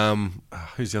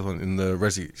 Who's the other one in the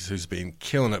Resi who's been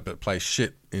killing it but plays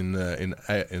shit in the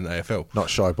AFL? Not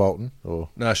Shy Bolton or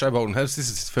no, Shy Bolton this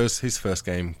is his first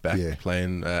game back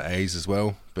playing A's as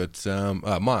well. But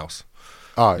Miles.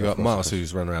 Oh, you got Miles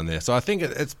who's running around there. So I think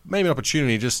it's maybe an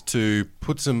opportunity just to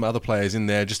put some other players in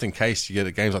there just in case you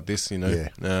get games like this. You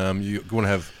want to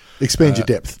have. Expand your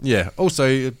depth. Yeah.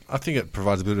 Also, I think it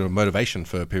provides a bit of motivation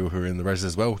for people who are in the res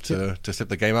as well to step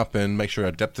the game up and make sure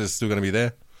our depth is still going to be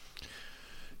there.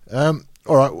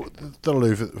 All right, that'll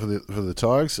do for the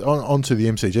Tigers. On to the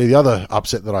MCG. The other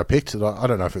upset that I picked, I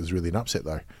don't know if it was really an upset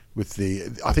though.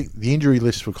 I think the injury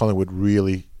list for Collingwood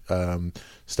really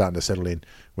starting to settle in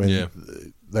when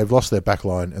they've lost their back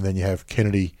line, and then you have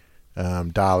Kennedy,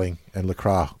 Darling and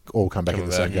Lacroix all come back in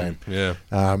the same game.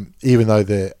 Yeah. Even though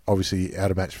they're obviously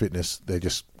out of match fitness, they're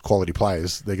just quality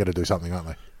players. They're going to do something, aren't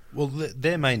they? Well,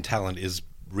 their main talent is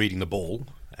reading the ball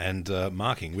and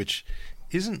marking, which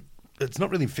isn't. It's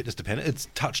not really fitness dependent. It's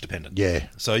touch dependent. Yeah.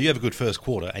 So you have a good first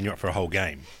quarter and you're up for a whole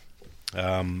game.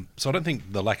 So I don't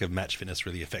think the lack of match fitness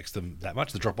really affects them that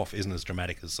much. The drop off isn't as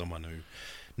dramatic as someone who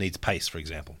needs pace, for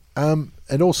example.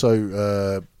 And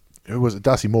also. Who was it?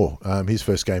 Darcy Moore, his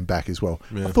first game back as well.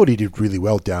 Yeah. I thought he did really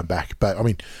well down back, but I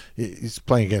mean, he's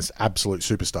playing against absolute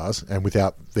superstars and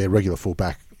without their regular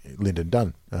fullback, Lyndon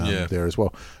Dunn, there as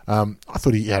well. I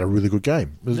thought he had a really good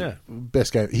game. It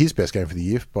was his best game for the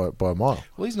year by a mile.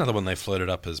 Well, he's another one they floated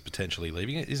up as potentially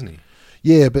leaving it, isn't he?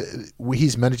 Yeah, but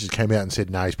his managers came out and said,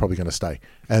 no, he's probably going to stay.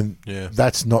 And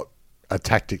that's not a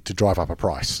tactic to drive up a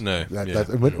price. No.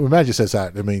 When a manager says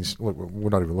that, it means, look, we're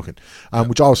not even looking,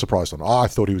 which I was surprised on. I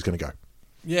thought he was going to go.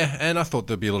 Yeah, and I thought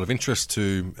there'd be a lot of interest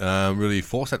to really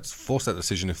force that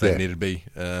decision if they needed to be.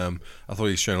 I thought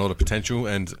he's shown a lot of potential,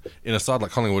 and in a side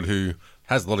like Collingwood, who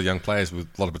has a lot of young players with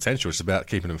a lot of potential, it's about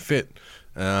keeping them fit.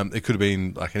 It could have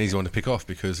been like an easy one to pick off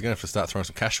because you're going to have to start throwing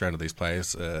some cash around to these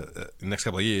players in the next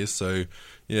couple of years. So,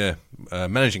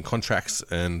 managing contracts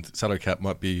and salary cap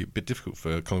might be a bit difficult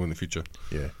for Collingwood in the future.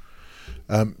 Yeah,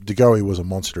 De Goey was a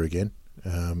monster again.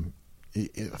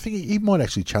 I think he might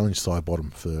actually challenge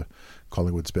Sidebottom for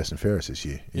Collingwood's best and fairest this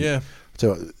year.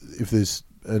 So if there's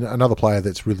another player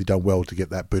that's really done well to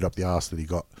get that boot up the arse that he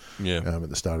got at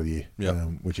the start of the year,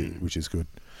 which is good.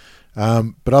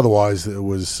 But otherwise, it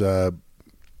was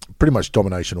pretty much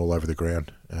domination all over the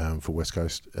ground for West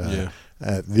Coast.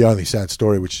 The only sad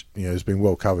story, which has been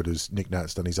well covered, is Nick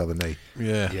Nat's done his other knee.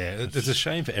 Yeah, it's a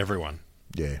shame for everyone.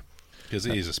 Yeah. Because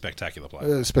he is a spectacular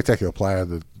player.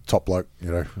 The top bloke,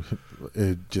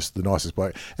 just the nicest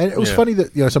bloke. And it was funny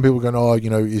that some people were going,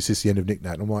 is this the end of Nick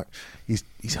Nat? And I'm like, he's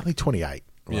only 28.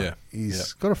 Right? Yeah,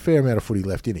 he's got a fair amount of footy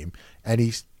left in him, and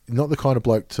he's not the kind of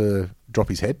bloke to drop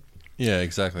his head. Yeah,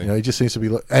 exactly. He just seems to be,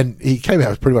 and he came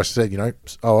out pretty much said,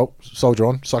 oh well, soldier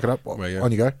on, suck it up,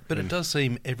 on you go. But it does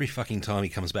seem every fucking time he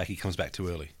comes back too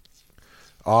early.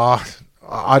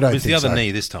 I don't think it's the other so.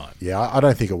 knee this time. Yeah, I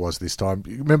don't think it was this time.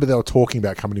 Remember they were talking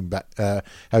about coming back,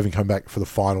 having come back for the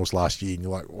finals last year, and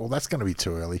you're like, well, that's going to be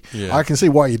too early. Yeah. I can see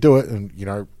why you do it, and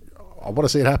I want to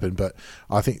see it happen, but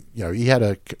I think he had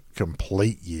a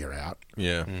complete year out.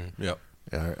 Yeah, yep.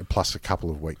 Plus a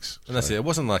couple of weeks. And that's it. It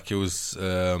wasn't like it was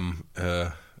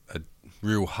a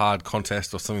real hard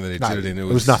contest or something that he did it in. It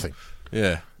was nothing.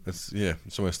 Yeah.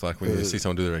 It's almost like when you see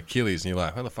someone do their Achilles and you're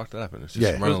like, how the fuck did that happen? It's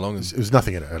just running along. It was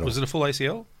nothing in it at all. Was it a full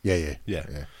ACL? Yeah.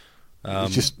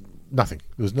 It's just nothing.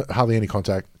 There was hardly any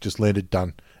contact, just landed,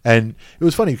 done. And it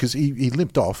was funny because he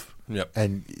limped off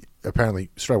and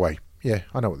apparently straight away,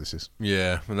 I know what this is.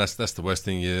 Yeah, and that's the worst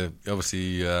thing.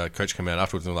 Obviously, coach came out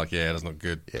afterwards and was like, that's not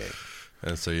good. Yeah.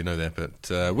 And so you know that.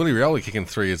 But Willie Rioli kicking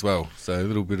 3 as well. So a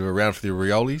little bit of a round for the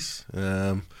Riolis.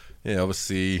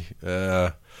 Obviously...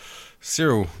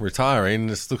 Cyril retiring,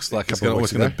 this looks like it's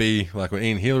always going to be like when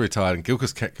Ian Healy retired and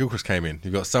Gilchrist came in.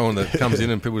 You've got someone that comes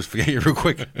in and people just forget you real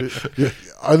quick.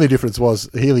 Only difference was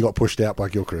Healy got pushed out by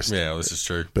Gilchrist. Yeah, well, this is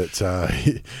true. But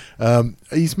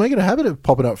he's making a habit of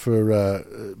popping up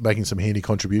for making some handy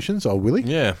contributions, old Willie.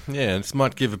 Yeah. And this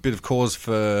might give a bit of cause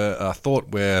for thought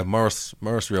where Morris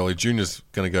Rioli Jr. is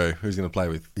going to go. Who's going to play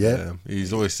with? Yeah.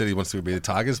 He's always said he wants to be the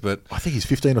Tigers, but... I think he's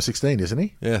 15 or 16, isn't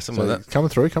he? Yeah, something like that. Coming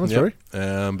through.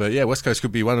 But yeah, West Coast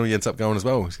could be one who ends up going as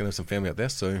well. He's going to have some family out there,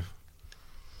 so...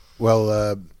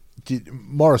 Well,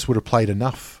 Morris would have played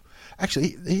enough.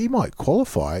 Actually, he might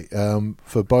qualify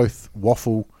for both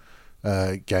Waffle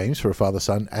games for a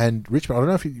father-son and Richmond. I don't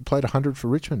know if he played 100 for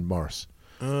Richmond, Morris.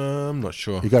 I'm not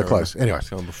sure. You go close. Anyway,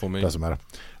 before me. Doesn't matter.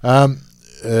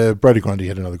 Brody Grundy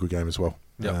had another good game as well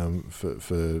for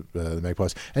the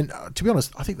Magpies. And to be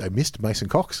honest, I think they missed Mason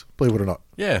Cox, believe it or not.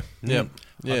 Yeah. I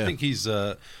think he's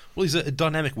he's a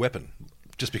dynamic weapon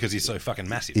just because he's so fucking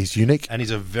massive. He's unique. And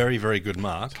he's a very, very good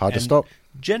mark. Hard to stop.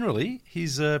 Generally,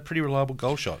 he's a pretty reliable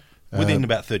goal shot within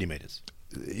about 30 metres.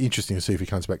 Interesting to see if he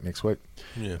comes back next week.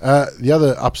 Yeah. The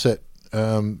other upset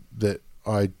that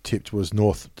I tipped was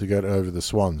North to go over the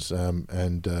Swans.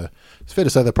 And it's fair to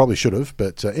say they probably should have.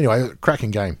 But anyway,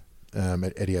 cracking game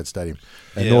at Etihad Stadium.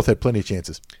 And North had plenty of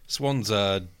chances. Swans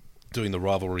are doing the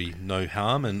rivalry no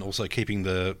harm and also keeping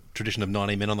the tradition of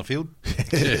 90 men on the field.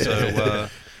 So,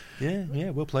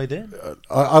 well played there.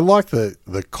 I like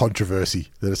the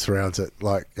controversy that surrounds it,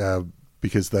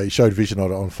 because they showed Vision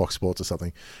on Fox Sports or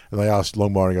something, and they asked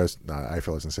Longmire, and he goes, "No,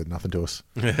 AFL hasn't said nothing to us."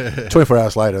 24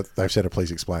 hours later, they've said,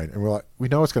 "Please explain." And we're like, "We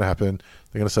know what's going to happen."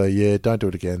 They're going to say, "Yeah, don't do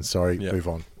it again. Sorry, move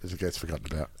on." As it gets forgotten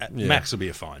about. Max will be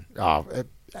a fine. Oh,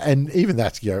 and even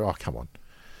that's come on.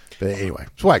 But anyway,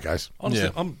 it's the way it goes.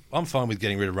 Honestly, I'm fine with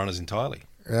getting rid of runners entirely.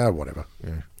 Whatever.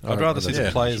 Yeah. I'd rather see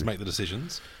the players make the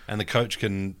decisions, and the coach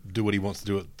can do what he wants to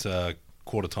do at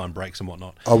quarter-time breaks and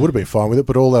whatnot. I would have been fine with it,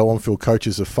 but all our on-field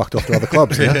coaches have fucked off to other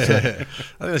clubs now. So. I think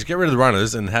they should get rid of the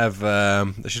runners and have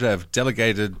they should have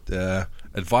delegated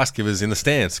advice givers in the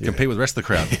stands to compete with the rest of the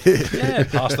crowd.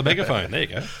 Pass the megaphone. There you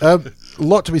go. A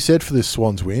lot to be said for this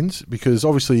Swans wins, because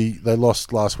obviously they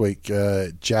lost last week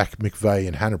Jack McVeigh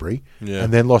and Hanbury,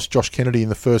 and then lost Josh Kennedy in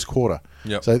the first quarter.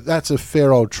 Yep. So that's a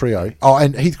fair old trio. Oh,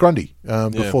 and Heath Grundy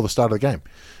before the start of the game.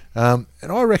 And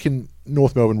I reckon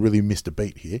North Melbourne really missed a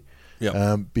beat here,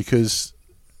 because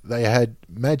they had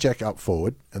Mad Jack up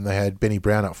forward and they had Benny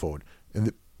Brown up forward. And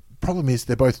the problem is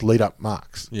they're both lead-up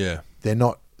marks. Yeah. They're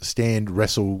not stand,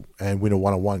 wrestle, and win a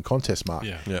one-on-one contest mark.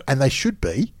 Yeah. Yeah. And they should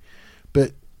be,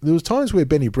 but there was times where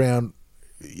Benny Brown,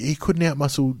 he couldn't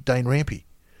outmuscle Dane Rampy.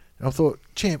 And I thought,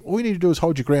 champ, all you need to do is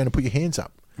hold your ground and put your hands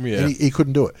up. Yeah. And he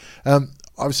couldn't do it.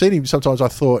 I've seen him sometimes. I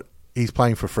thought he's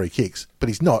playing for free kicks, but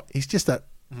he's not. He's just that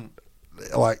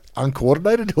like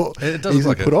uncoordinated or It does easily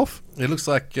look like put it. off. It looks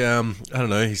like I don't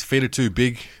know. His feet are too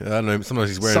big. I don't know. Sometimes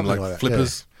he's wearing Something like that,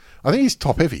 flippers. yeah. I think he's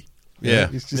top heavy. Yeah.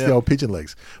 It's just Yeah. the old pigeon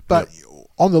legs. But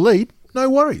on the lead, no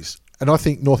worries. And I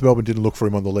think North Melbourne didn't look for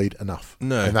him on the lead enough.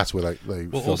 No. And that's where they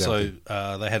Well, fell down.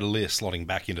 also, they had Aaliyah slotting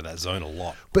back into that zone a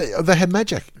lot. But they had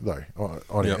Magic, though,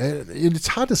 on Yep. it. And it's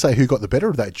hard to say who got the better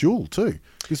of that duel, too.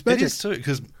 Because It Magic is too,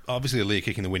 because obviously Aaliyah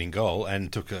kicking the winning goal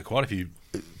and took quite a few.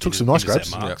 took some nice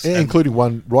intercept grabs, marks. yeah, And- including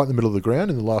one right in the middle of the ground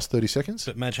in the last 30 seconds.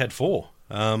 But Madge had 4,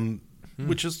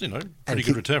 which is, pretty And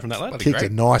good return from that lad. Kicked a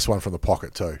nice one from the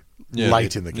pocket, too. Yeah,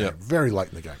 late yeah, in the game. yeah. Very late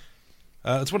in the game.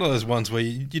 It's one of those ones where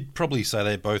you'd probably say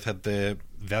they both had their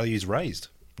values raised.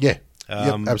 Yeah.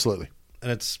 Um, yep, absolutely.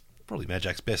 And it's probably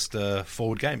Majak's best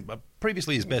forward game.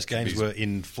 Previously, his best games were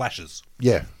in flashes.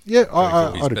 Yeah. Yeah, His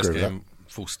I'd best agree with that. game,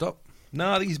 full stop.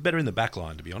 No, I think he's better in the back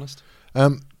line, to be honest.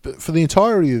 But for the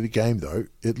entirety of the game, though,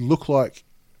 it looked like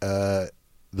the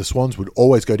Swans would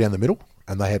always go down the middle,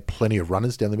 and they had plenty of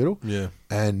runners down the middle. Yeah.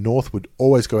 And North would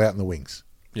always go out in the wings.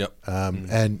 Yep.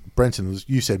 And Brenton, as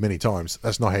you said many times,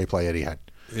 that's not how you play Etihad.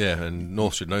 Yeah, and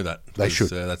North should know that. They 'cause, should.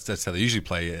 That's how they usually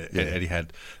play at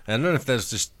Etihad. And I don't know if that's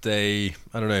just I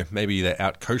don't know, maybe they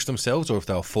outcoached themselves or if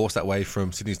they were forced that way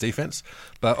from Sydney's defence.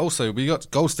 But also, we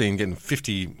got Goldstein getting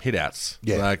 50 hitouts.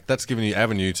 Yeah. Like, that's giving you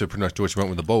avenue to pretty much do what you want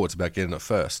with the ball. It's about getting it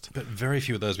first. But very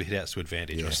few of those were hit outs to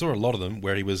advantage. I saw a lot of them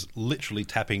where he was literally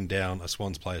tapping down a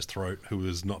Swans player's throat who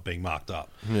was not being marked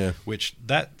up. Yeah. Which,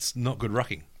 that's not good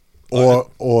rucking.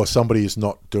 Or somebody is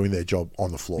not doing their job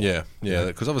on the floor. Yeah,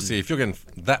 because obviously if you're getting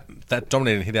that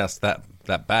dominating hitouts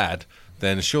that bad,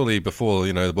 then surely before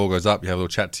the ball goes up, you have a little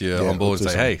chat to your Yeah, on board and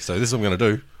we'll say, do hey, so this is what I'm going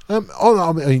to do.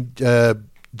 I mean,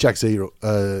 Jack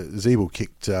Zeeble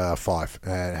kicked 5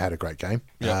 and had a great game.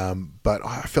 Yeah. But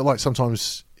I felt like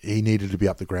sometimes he needed to be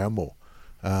up the ground more.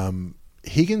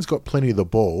 Higgins got plenty of the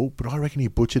ball, but I reckon he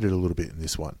butchered it a little bit in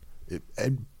this one.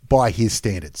 And by his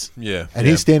standards. Yeah, And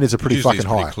yeah. his standards are pretty Usually fucking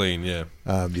it's high. clean, yeah.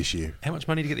 This year. How much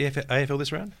money to get the AFL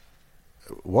this round?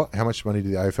 What? How much money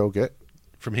did the AFL get?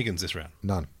 From Higgins this round?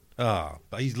 None. But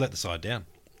he's let the side down.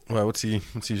 Well, what's he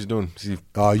usually doing? Does he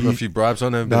Oh, put a few bribes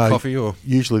on a bit of coffee or?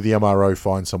 Usually the MRO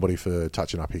finds somebody for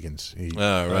touching up Higgins. Oh,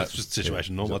 right. That's just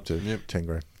situation normal. Up to 10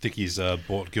 grand. I think he's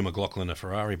bought Gil McLaughlin a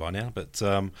Ferrari by now, but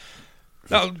no,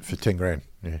 For 10 grand.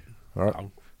 Yeah. All right.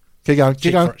 Oh. Keep going.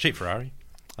 Keep going. cheap Ferrari.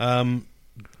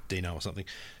 Dino or something.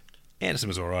 Anderson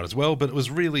was all right as well, but it was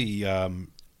really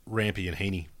Rampy and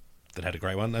Heaney that had a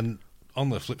great one. And on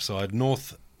the flip side,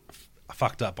 North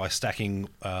fucked up by stacking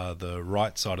the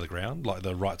right side of the ground, like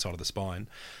the right side of the spine,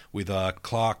 with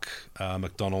Clark,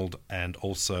 McDonald, and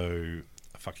also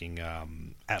fucking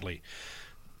Atley.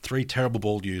 3 terrible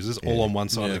ball users all on one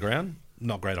side of the ground.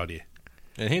 Not a great idea.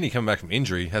 And Heaney coming back from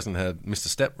injury hasn't had missed a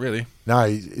step really. No,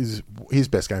 his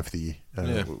best game for the year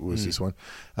Yeah. was this one.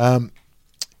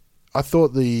 I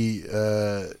thought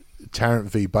the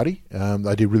Tarrant v Buddy,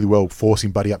 they did really well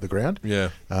forcing Buddy up the ground. Yeah.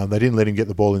 They didn't let him get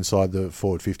the ball inside the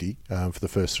forward 50 for the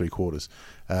first 3 quarters.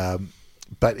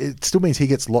 But it still means he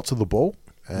gets lots of the ball,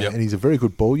 Yep. and he's a very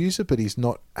good ball user, but he's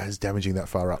not as damaging that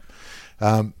far up.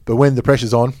 But when the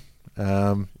pressure's on,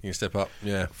 You can step up,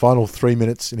 yeah. final 3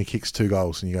 minutes and he kicks 2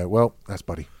 goals, and you go, well, that's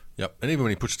Buddy. Yep. And even when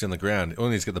he pushes it down the ground, all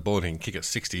he needs to get the ball and he can kick it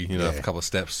 60, a couple of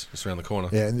steps just around the corner.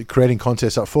 Yeah, and creating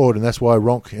contests up forward, and that's why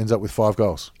Ronk ends up with 5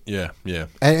 goals. Yeah, yeah.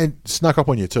 And snuck up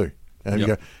on you too. And you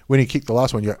Yep. go, when he kicked the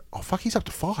last one, you go, oh, fuck, he's up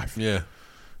to 5. Yeah.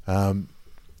 And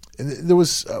there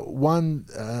was one,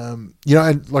 and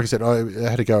like I said, I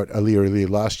had to go at Aaliyah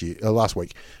last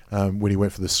week when he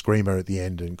went for the screamer at the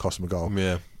end and cost him a goal.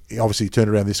 Yeah. He obviously turned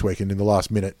around this week, and in the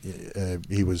last minute,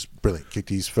 he was brilliant. Kicked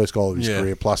his first goal of his Yeah.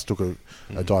 career, plus took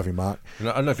a diving mark. And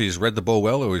I don't know if he just read the ball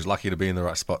well or he's lucky to be in the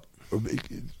right spot.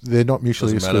 They're not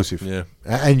mutually Doesn't matter, exclusive. yeah.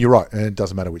 And you're right, and it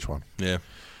doesn't matter which one. Yeah.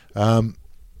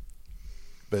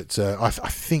 But I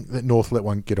think that North let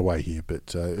one get away here.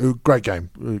 But great game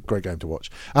to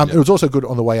watch. It was also good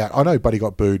on the way out. I know Buddy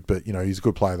got booed, but he's a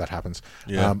good player. That happens.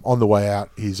 Yeah. On the way out,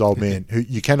 his old man, who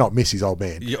you cannot miss, his old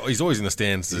man Yeah, he's always in the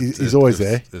stands. He's always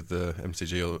there. At the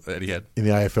MCG or Etihad. in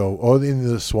the AFL or in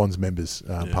the Swans members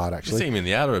part. You Actually, see him in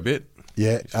the outer a bit.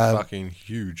 Yeah, He's fucking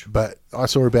huge. but I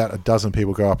saw about a dozen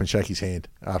people go up and shake his hand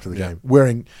after the game,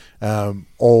 wearing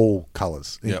all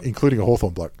colours, including a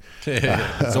Hawthorn bloke.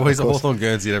 There's always a Hawthorn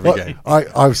Guernsey at every game.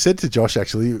 I've said to Josh,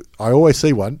 actually, I always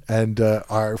see one, and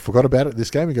I forgot about it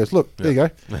this game. He goes, look, there you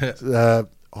go.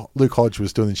 Luke Hodge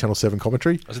was doing the Channel 7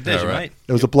 commentary. I said, there's your mate.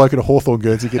 There was a bloke in a Hawthorn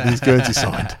Guernsey getting his Guernsey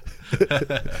signed.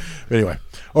 Anyway,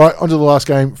 all right, on to the last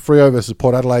game, Freo versus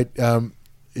Port Adelaide.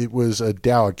 It was a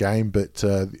dour game, but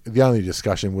the only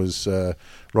discussion was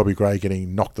Robbie Gray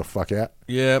getting knocked the fuck out.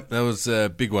 Yeah, that was a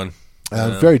big one.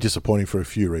 Very disappointing for a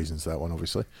few reasons, that one,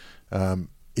 obviously.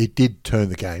 It did turn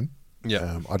the game.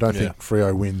 Yeah. I don't think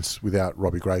Freo wins without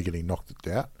Robbie Gray getting knocked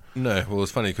out. No, well,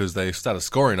 it's funny because they started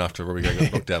scoring after Robbie Gray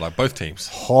got knocked out, like both teams.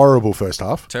 Horrible first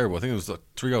half. Terrible. I think it was like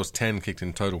 3 goals, 10 kicked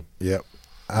in total. Yep.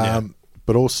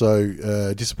 But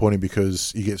also disappointing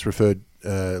because he gets referred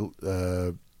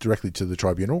directly to the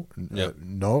tribunal.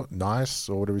 Nice,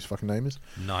 or whatever his fucking name is.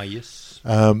 Nice.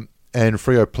 And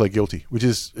Freo pled guilty, which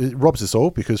is it robs us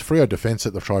all because Freo defence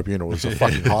at the tribunal was a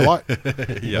fucking highlight.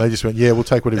 They just went, we'll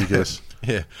take whatever you give us.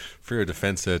 Yeah, Freo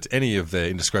defence at any of their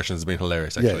indiscretions has been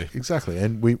hilarious, actually. Yeah, exactly.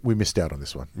 And we missed out on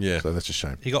this one. Yeah. So that's a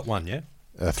shame. He got one, yeah?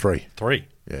 3. 3.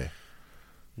 Yeah.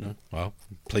 No, well,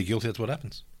 plead guilty, that's what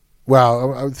happens.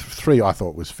 Well, 3 I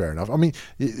thought was fair enough. I mean,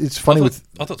 it's funny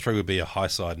I thought 3 would be a high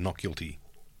side, not guilty.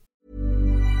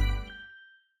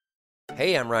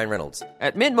 Hey, I'm Ryan Reynolds.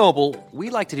 At Mint Mobile, we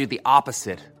like to do the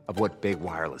opposite of what Big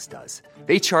Wireless does.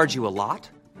 They charge you a lot,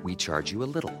 we charge you a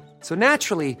little. So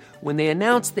naturally, when they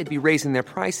announced they'd be raising their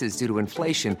prices due to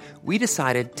inflation, we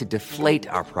decided to deflate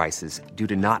our prices due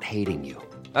to not hating you.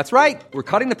 That's right. We're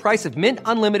cutting the price of Mint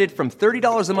Unlimited from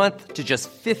 $30 a month to just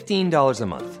 $15 a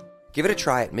month. Give it a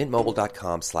try at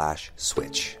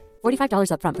mintmobile.com/switch. $45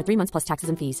 up front for 3 months plus taxes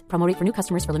and fees. Promo rate for new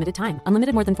customers for limited time.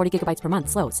 Unlimited more than 40 gigabytes per month.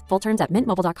 Slows full terms at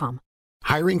mintmobile.com.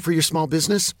 Hiring for your small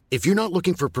business? If you're not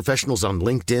looking for professionals on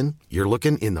LinkedIn, you're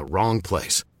looking in the wrong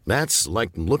place. That's like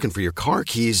looking for your car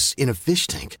keys in a fish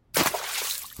tank.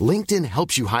 LinkedIn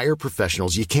helps you hire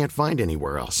professionals you can't find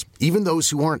anywhere else, even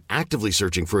those who aren't actively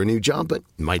searching for a new job but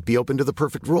might be open to the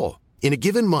perfect role. In a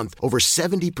given month, over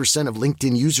 70% of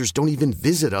LinkedIn users don't even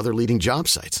visit other leading job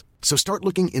sites. So start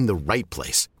looking in the right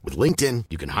place. With LinkedIn,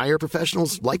 you can hire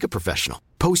professionals like a professional.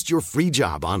 Post your free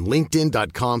job on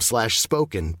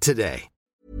linkedin.com/spoken today.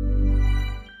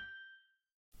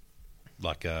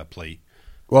 Like a plea.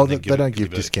 Well, they don't give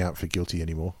discount for guilty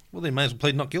anymore. Well, they may as well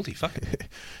plead not guilty. Fuck it.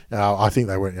 I think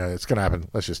they went, it's going to happen.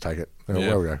 Let's just take it.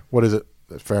 Where we go. What is it?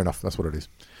 Fair enough. That's what it is.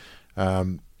 A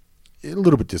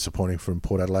little bit disappointing from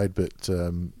Port Adelaide, but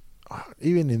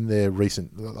even in their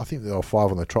recent, I think they were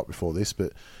 5 on the trot before this,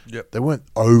 but they weren't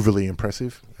overly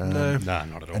impressive. No,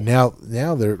 not at all. And now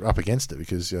they're up against it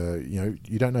because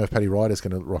you don't know if Paddy Ryder's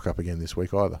going to rock up again this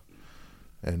week either.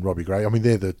 And Robbie Gray, I mean,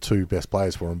 they're the 2 best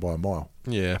players for him by a mile.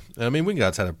 Yeah, I mean,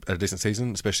 Wingard's had a decent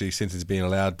season, especially since he's been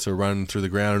allowed to run through the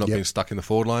ground and not being stuck in the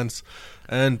forward lines.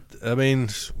 And I mean,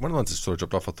 one of the ones that sort of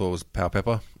dropped off, I thought, was Power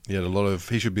Pepper. He had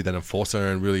he should be that enforcer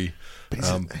and really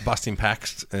busting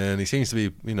packs. And he seems to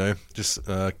be, just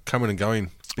coming and going,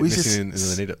 missing in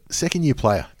the need it. Second year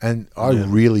player, and I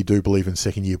really do believe in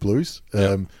second year blues.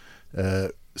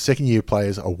 Second year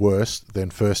players are worse than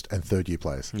first and third year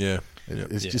players. Yeah.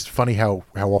 It's just funny how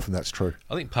often that's true.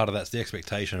 I think part of that's the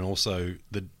expectation and also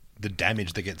the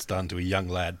damage that gets done to a young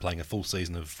lad playing a full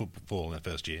season of football in their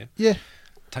first year. Yeah.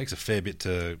 It takes a fair bit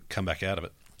to come back out of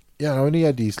it. Yeah, and he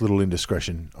had his little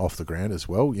indiscretion off the ground as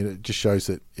well. It just shows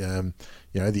that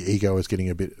the ego is getting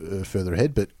a bit further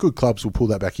ahead, but good clubs will pull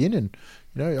that back in, and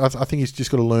I think he's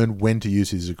just got to learn when to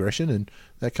use his aggression, and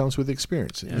that comes with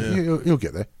experience. Yeah. He'll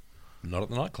get there. Not at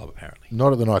the nightclub, apparently.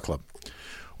 Not at the nightclub.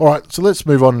 All right, so let's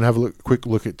move on and have a quick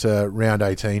look at round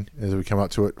 18 as we come up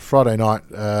to it. Friday night,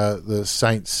 the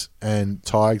Saints and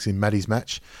Tigers in Maddie's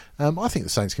match. I think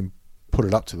the Saints can put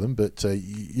it up to them, but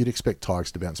you'd expect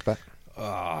Tigers to bounce back.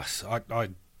 I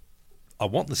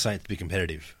want the Saints to be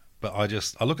competitive, but I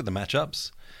look at the matchups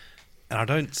and I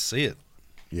don't see it.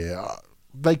 Yeah,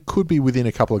 they could be within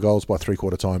a couple of goals by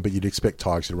three-quarter time, but you'd expect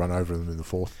Tigers to run over them in the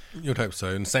fourth. You'd hope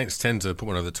so. And Saints tend to put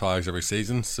one over the Tigers every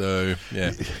season, so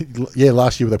yeah. Yeah,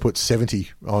 last year they put 70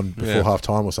 on before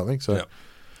half-time or something, so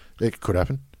it could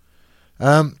happen.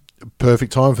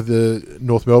 Perfect time for the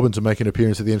North Melbourne to make an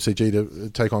appearance at the MCG to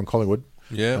take on Collingwood.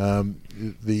 Yeah.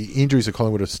 The injuries of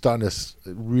Collingwood are starting to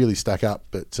really stack up,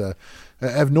 but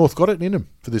have North got it in them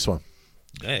for this one?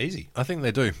 Yeah, easy. I think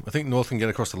they do. I think North can get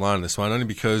across the line in this one, only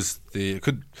because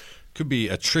Could be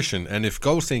attrition, and if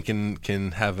Goldstein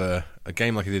can have a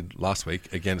game like he did last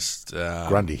week against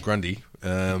Grundy,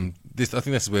 this I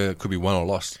think that's where it could be won or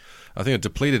lost. I think a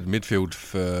depleted midfield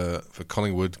for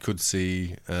Collingwood could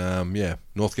see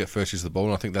North get first use of the ball,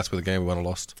 and I think that's where the game we won or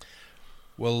lost.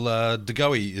 Well, De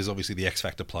Goey is obviously the X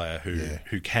Factor player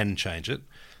who can change it.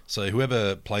 So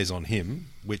whoever plays on him,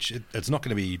 which it's not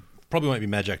going to be, probably won't be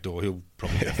Majak Dor, he'll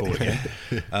probably get forward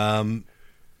again.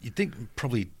 You'd think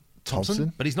probably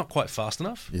Thompson, but he's not quite fast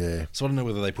enough. Yeah. So I don't know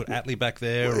whether they put Atley back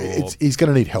there or... He's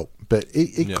going to need help, but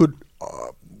it could...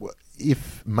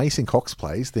 if Mason Cox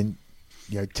plays, then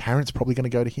Tarrant's probably going to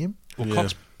go to him. Well,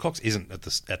 Cox isn't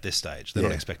at this stage. They're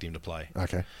not expecting him to play.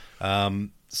 Okay.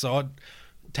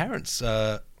 Tarrant's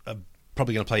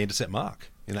probably going to play intercept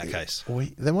mark in that case. Or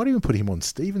they might even put him on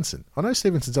Stevenson. I know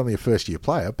Stevenson's only a first-year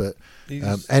player, but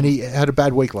and he had a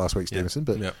bad week last week, Stevenson,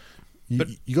 but...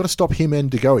 You got to stop him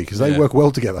and De Goey because they work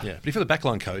well together. Yeah, but if you're the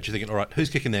backline coach, you're thinking, all right, who's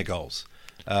kicking their goals?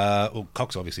 Well,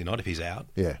 Cox obviously not if he's out.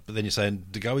 Yeah. But then you're saying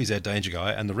De Goey's our danger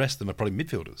guy, and the rest of them are probably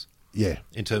midfielders. Yeah.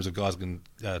 In terms of guys who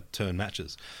can turn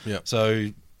matches. Yeah.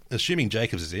 So, assuming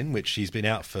Jacobs is in, which he's been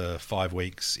out for 5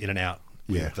 weeks, in and out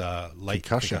with late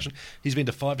concussion. He's been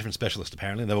to 5 different specialists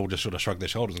apparently, and they've all just sort of shrugged their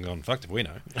shoulders and gone, "Fuck if we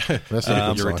know." That's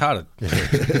not a good You're sign.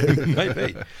 retarded.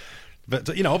 Maybe. But,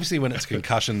 obviously when it's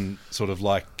concussion sort of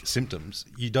like symptoms,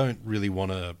 you don't really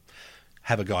want to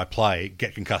have a guy play,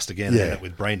 get concussed again, and end up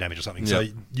with brain damage or something. So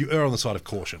you err on the side of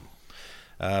caution,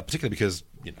 particularly because,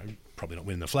 probably not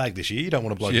winning the flag this year. You don't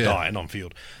want to blow dying on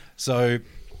field. So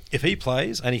if he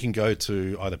plays and he can go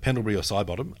to either Pendlebury or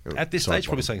Sidebottom, at this stage,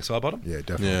 probably saying Sidebottom. Yeah,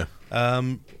 definitely.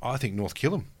 Yeah. I think North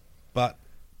kill him. But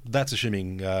that's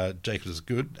assuming Jacobs is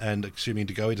good and assuming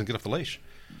De Goey doesn't get off the leash.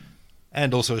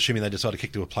 And also assuming they decide to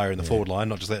kick to a player in the forward line,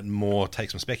 not just let Moore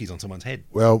take some speckies on someone's head.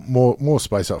 Well, more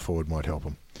space up forward might help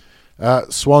them.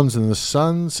 Swans and the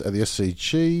Suns at the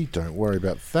SCG. Don't worry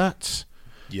about that.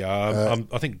 Yeah,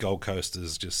 I think Gold Coast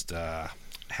is just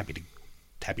happy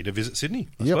to visit Sydney,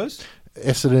 I suppose.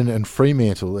 Essendon and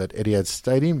Fremantle at Etihad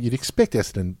Stadium. You'd expect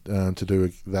Essendon to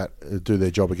do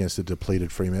their job against a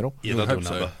depleted Fremantle. Yeah, they'll do a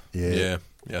number. Yeah,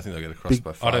 I think they'll get across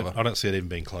by 5. I don't see it even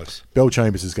being close. Bell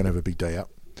Chambers is going to have a big day out.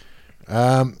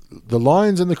 The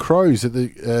Lions and the Crows at the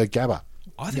Gabba.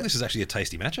 I think this is actually a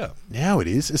tasty matchup. Now it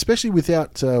is, especially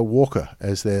without Walker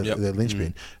as their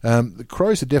linchpin. The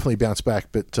Crows have definitely bounced back,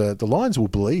 but the Lions will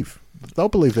believe. They'll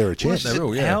believe they're a chance. They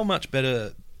will, How much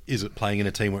better is it playing in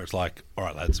a team where it's like, all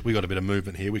right, lads, we got a bit of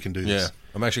movement here, we can do this. Yeah,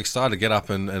 I'm actually excited to get up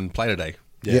and play today.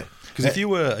 Yeah. Because if you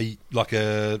were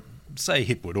say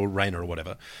Hipwood or Rayner or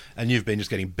whatever, and you've been just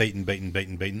getting beaten,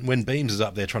 when Beams is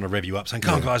up there trying to rev you up, saying,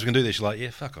 come on guys, we can do this, you're like, yeah,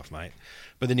 fuck off, mate.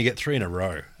 But then you get 3 in a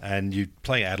row, and you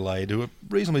play Adelaide, who are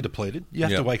reasonably depleted. You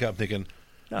have to wake up thinking,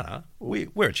 no,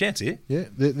 we're a chance here. Yeah,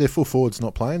 their full forward's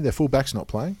not playing, their full back's not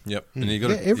playing. Yep, and you've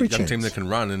got every young chance. team that can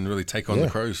run and really take on the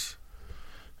Crows.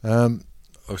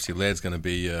 Obviously, Laird's going to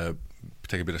be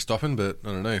take a bit of stopping, but I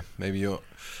don't know, maybe you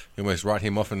almost write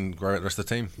him off and grow out the rest of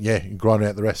the team. Yeah, grind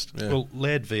out the rest. Yeah. Well,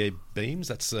 Laird via Beams,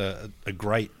 that's a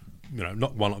great,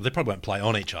 not one. They probably won't play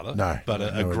on each other. No, but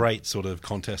a great sort of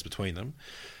contest between them.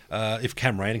 If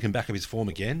Cam Rayner can back up his form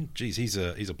again, geez, he's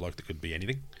a bloke that could be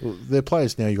anything. Well, they're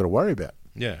players now you've got to worry about.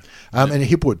 Yeah. And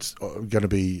Hipwood's going to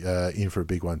be in for a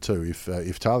big one too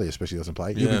if Talia especially doesn't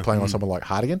play. He'll be playing on someone like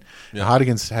Hardigan. Yeah.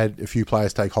 Hardigan's had a few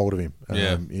players take hold of him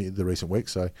in the recent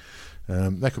weeks, so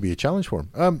that could be a challenge for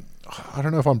him. I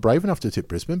don't know if I'm brave enough to tip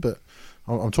Brisbane, but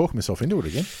I'm talking myself into it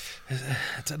again.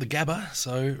 It's at the Gabba,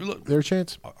 so look, They're a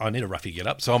chance. I need a roughie get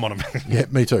up, so I'm on them. Yeah,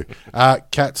 me too.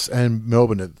 Cats and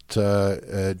Melbourne at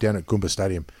down at Goomba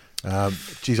Stadium.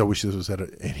 Geez, I wish this was at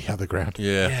any other ground.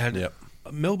 Yeah.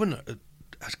 Melbourne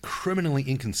are criminally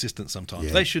inconsistent sometimes.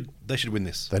 Yeah. They should win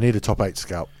this. They need a top 8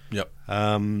 scalp. Yep.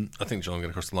 I think Geelong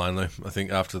get across the line though. I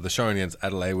think after the showing against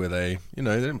Adelaide where they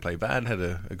didn't play bad, had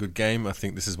a good game, I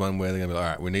think this is one where they're going to be like,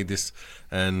 all right, we need this.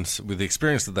 And with the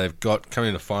experience that they've got coming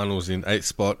into finals in 8th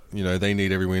spot, they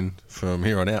need every win from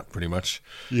here on out pretty much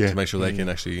to make sure they can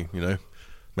actually,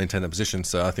 maintain that position.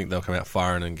 So I think they'll come out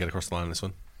firing and get across the line in this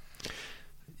one.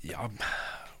 Yeah,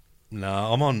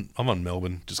 I'm on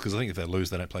Melbourne just because I think if they lose,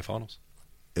 they don't play finals.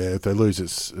 Yeah, if they lose,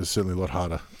 it's certainly a lot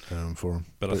harder for them.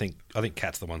 But I think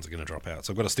Cats are the ones that are going to drop out,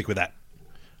 so I've got to stick with that.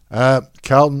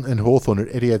 Carlton and Hawthorn at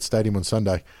Etihad Stadium on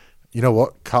Sunday. You know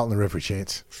what? Carlton are every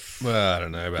chance. Well, I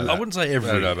don't know about that. I wouldn't say every.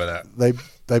 I don't know about that.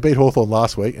 They beat Hawthorn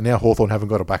last week, and now Hawthorn haven't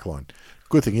got a back line.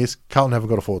 Good thing is, Carlton haven't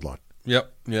got a forward line.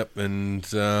 Yep. And,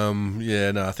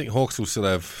 I think Hawks will still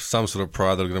have some sort of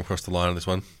pride that'll get them across the line on this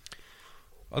one.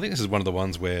 I think this is one of the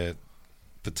ones where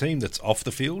the team that's off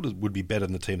the field would be better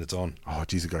than the team that's on. Oh,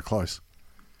 geez, it got close.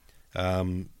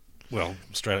 Well,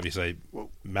 straight up you say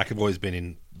McAvoy's been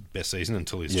in best season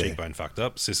until his cheekbone fucked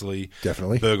up. Sicily,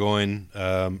 Definitely. Burgoyne,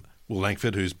 Will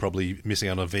Langford, who's probably missing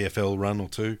out on a VFL run or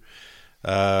two.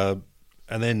 And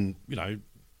then,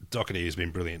 Doherty has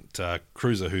been brilliant.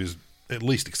 Cruiser, who's at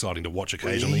least exciting to watch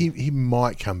occasionally. He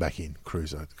might come back in,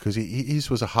 Cruiser, because his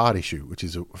was a heart issue, which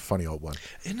is a funny old one.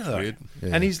 Weird. Yeah.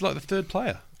 And he's like the third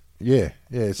player. Yeah,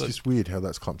 it's just weird how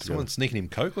that's clumped together. Someone sneaking him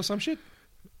coke or some shit?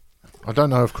 I don't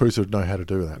know if Cruiser would know how to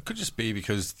do that. It could just be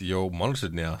because you're all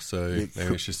monitored now, so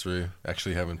maybe it's just through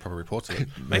actually having proper reports of it.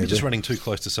 Maybe just running too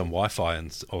close to some Wi-Fi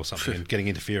or something and getting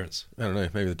interference. I don't know.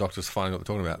 Maybe the doctor's finding what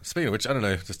they're talking about. Speaking of which, I don't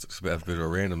know, just a bit of a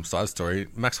random side story.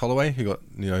 Max Holloway, who got,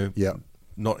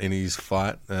 not in his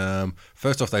fight.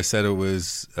 First off, they said it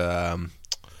was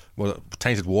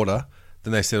tainted water.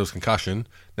 Then they said it was concussion.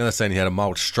 Then they're saying he had a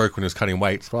mild stroke when he was cutting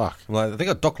weight. Fuck. I'm like, they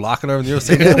got Doc Larkin over in the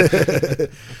UFC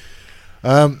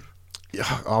now.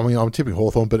 I mean, I'm tipping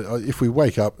Hawthorn, but if we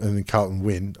wake up and then Carlton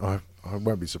win, I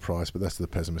won't be surprised, but that's the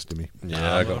pessimist in me.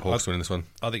 Yeah, I got Hawks winning this one.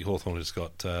 I think Hawthorn has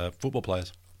got football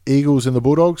players. Eagles and the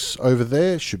Bulldogs over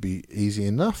there should be easy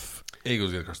enough.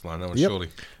 Eagles get across the line, that one, surely.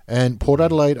 And Port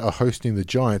Adelaide are hosting the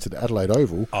Giants at Adelaide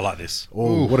Oval. I like this.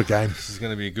 Oh, what a game. This is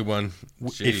going to be a good one.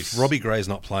 Jeez. If Robbie Gray's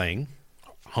not playing,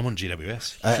 I'm on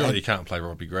GWS. Surely you can't play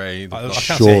Robbie Gray. I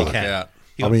can't say he can. Out.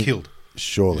 He got killed.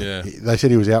 Surely. Yeah. They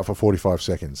said he was out for 45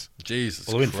 seconds. Jesus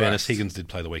Although in Christ. fairness, Higgins did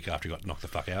play the week after he got knocked the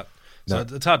fuck out. So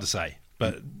it's hard to say.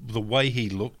 But the way he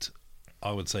looked,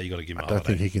 I would say you got to give him a I don't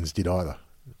holiday. think Higgins did either.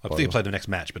 I think he played the next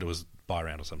match, but it was bye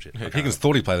round or some shit. Higgins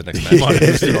thought he'd play the next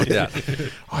match. Yeah.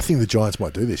 I think the Giants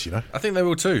might do this, I think they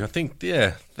will too. I think,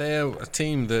 they're a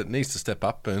team that needs to step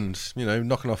up and,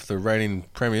 knocking off the reigning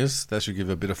premiers. That should give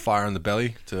a bit of fire in the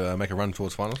belly to make a run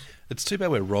towards finals. It's too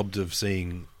bad we're robbed of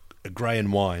seeing Gray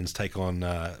and Wines take on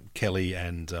Kelly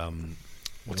and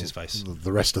what's his face?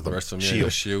 The rest of them. The rest of them,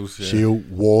 Shield. Shields, yeah. Shield,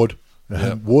 Ward.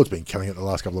 Yep. Ward's been killing it the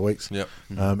last couple of weeks. Yep.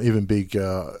 Even big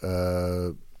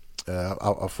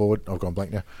up forward. I've gone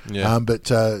blank now. Yeah. But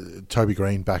Toby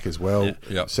Green back as well. Yeah.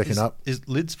 Yep. Second up. Is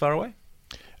Lids far away?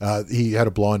 He had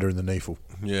a blinder in the kneeful.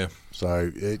 Yeah.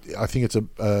 So I think it's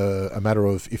a matter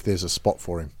of if there's a spot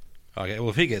for him. Okay,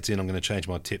 well, if he gets in, I'm going to change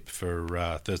my tip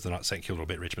for Thursday night St Kilda will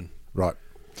beat Richmond. Right.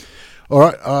 All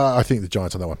right. I think the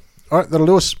Giants on that one. All right. That'll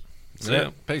do us. So,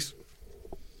 yeah. Peace.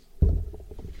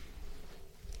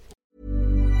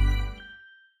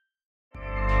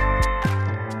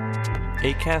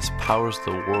 Acast powers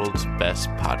the world's best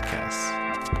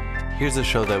podcasts. Here's a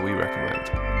show that we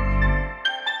recommend.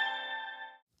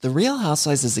 The Real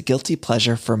Housewives is a guilty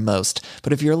pleasure for most,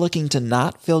 but if you're looking to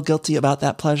not feel guilty about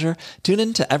that pleasure, tune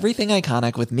in to Everything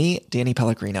Iconic with me, Danny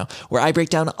Pellegrino, where I break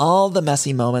down all the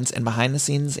messy moments and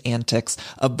behind-the-scenes antics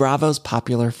of Bravo's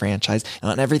popular franchise. And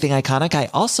on Everything Iconic,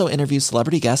 I also interview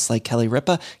celebrity guests like Kelly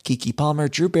Ripa, Keke Palmer,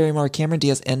 Drew Barrymore, Cameron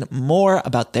Diaz, and more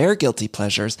about their guilty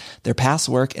pleasures, their past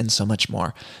work, and so much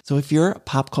more. So if you're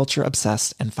pop culture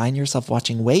obsessed and find yourself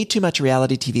watching way too much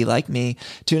reality TV like me,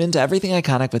 tune in to Everything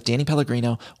Iconic with Danny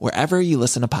Pellegrino, wherever you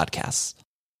listen to podcasts.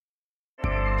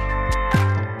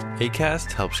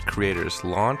 Acast helps creators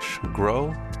launch, grow,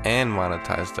 and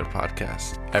monetize their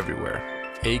podcasts everywhere.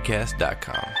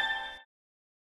 Acast.com.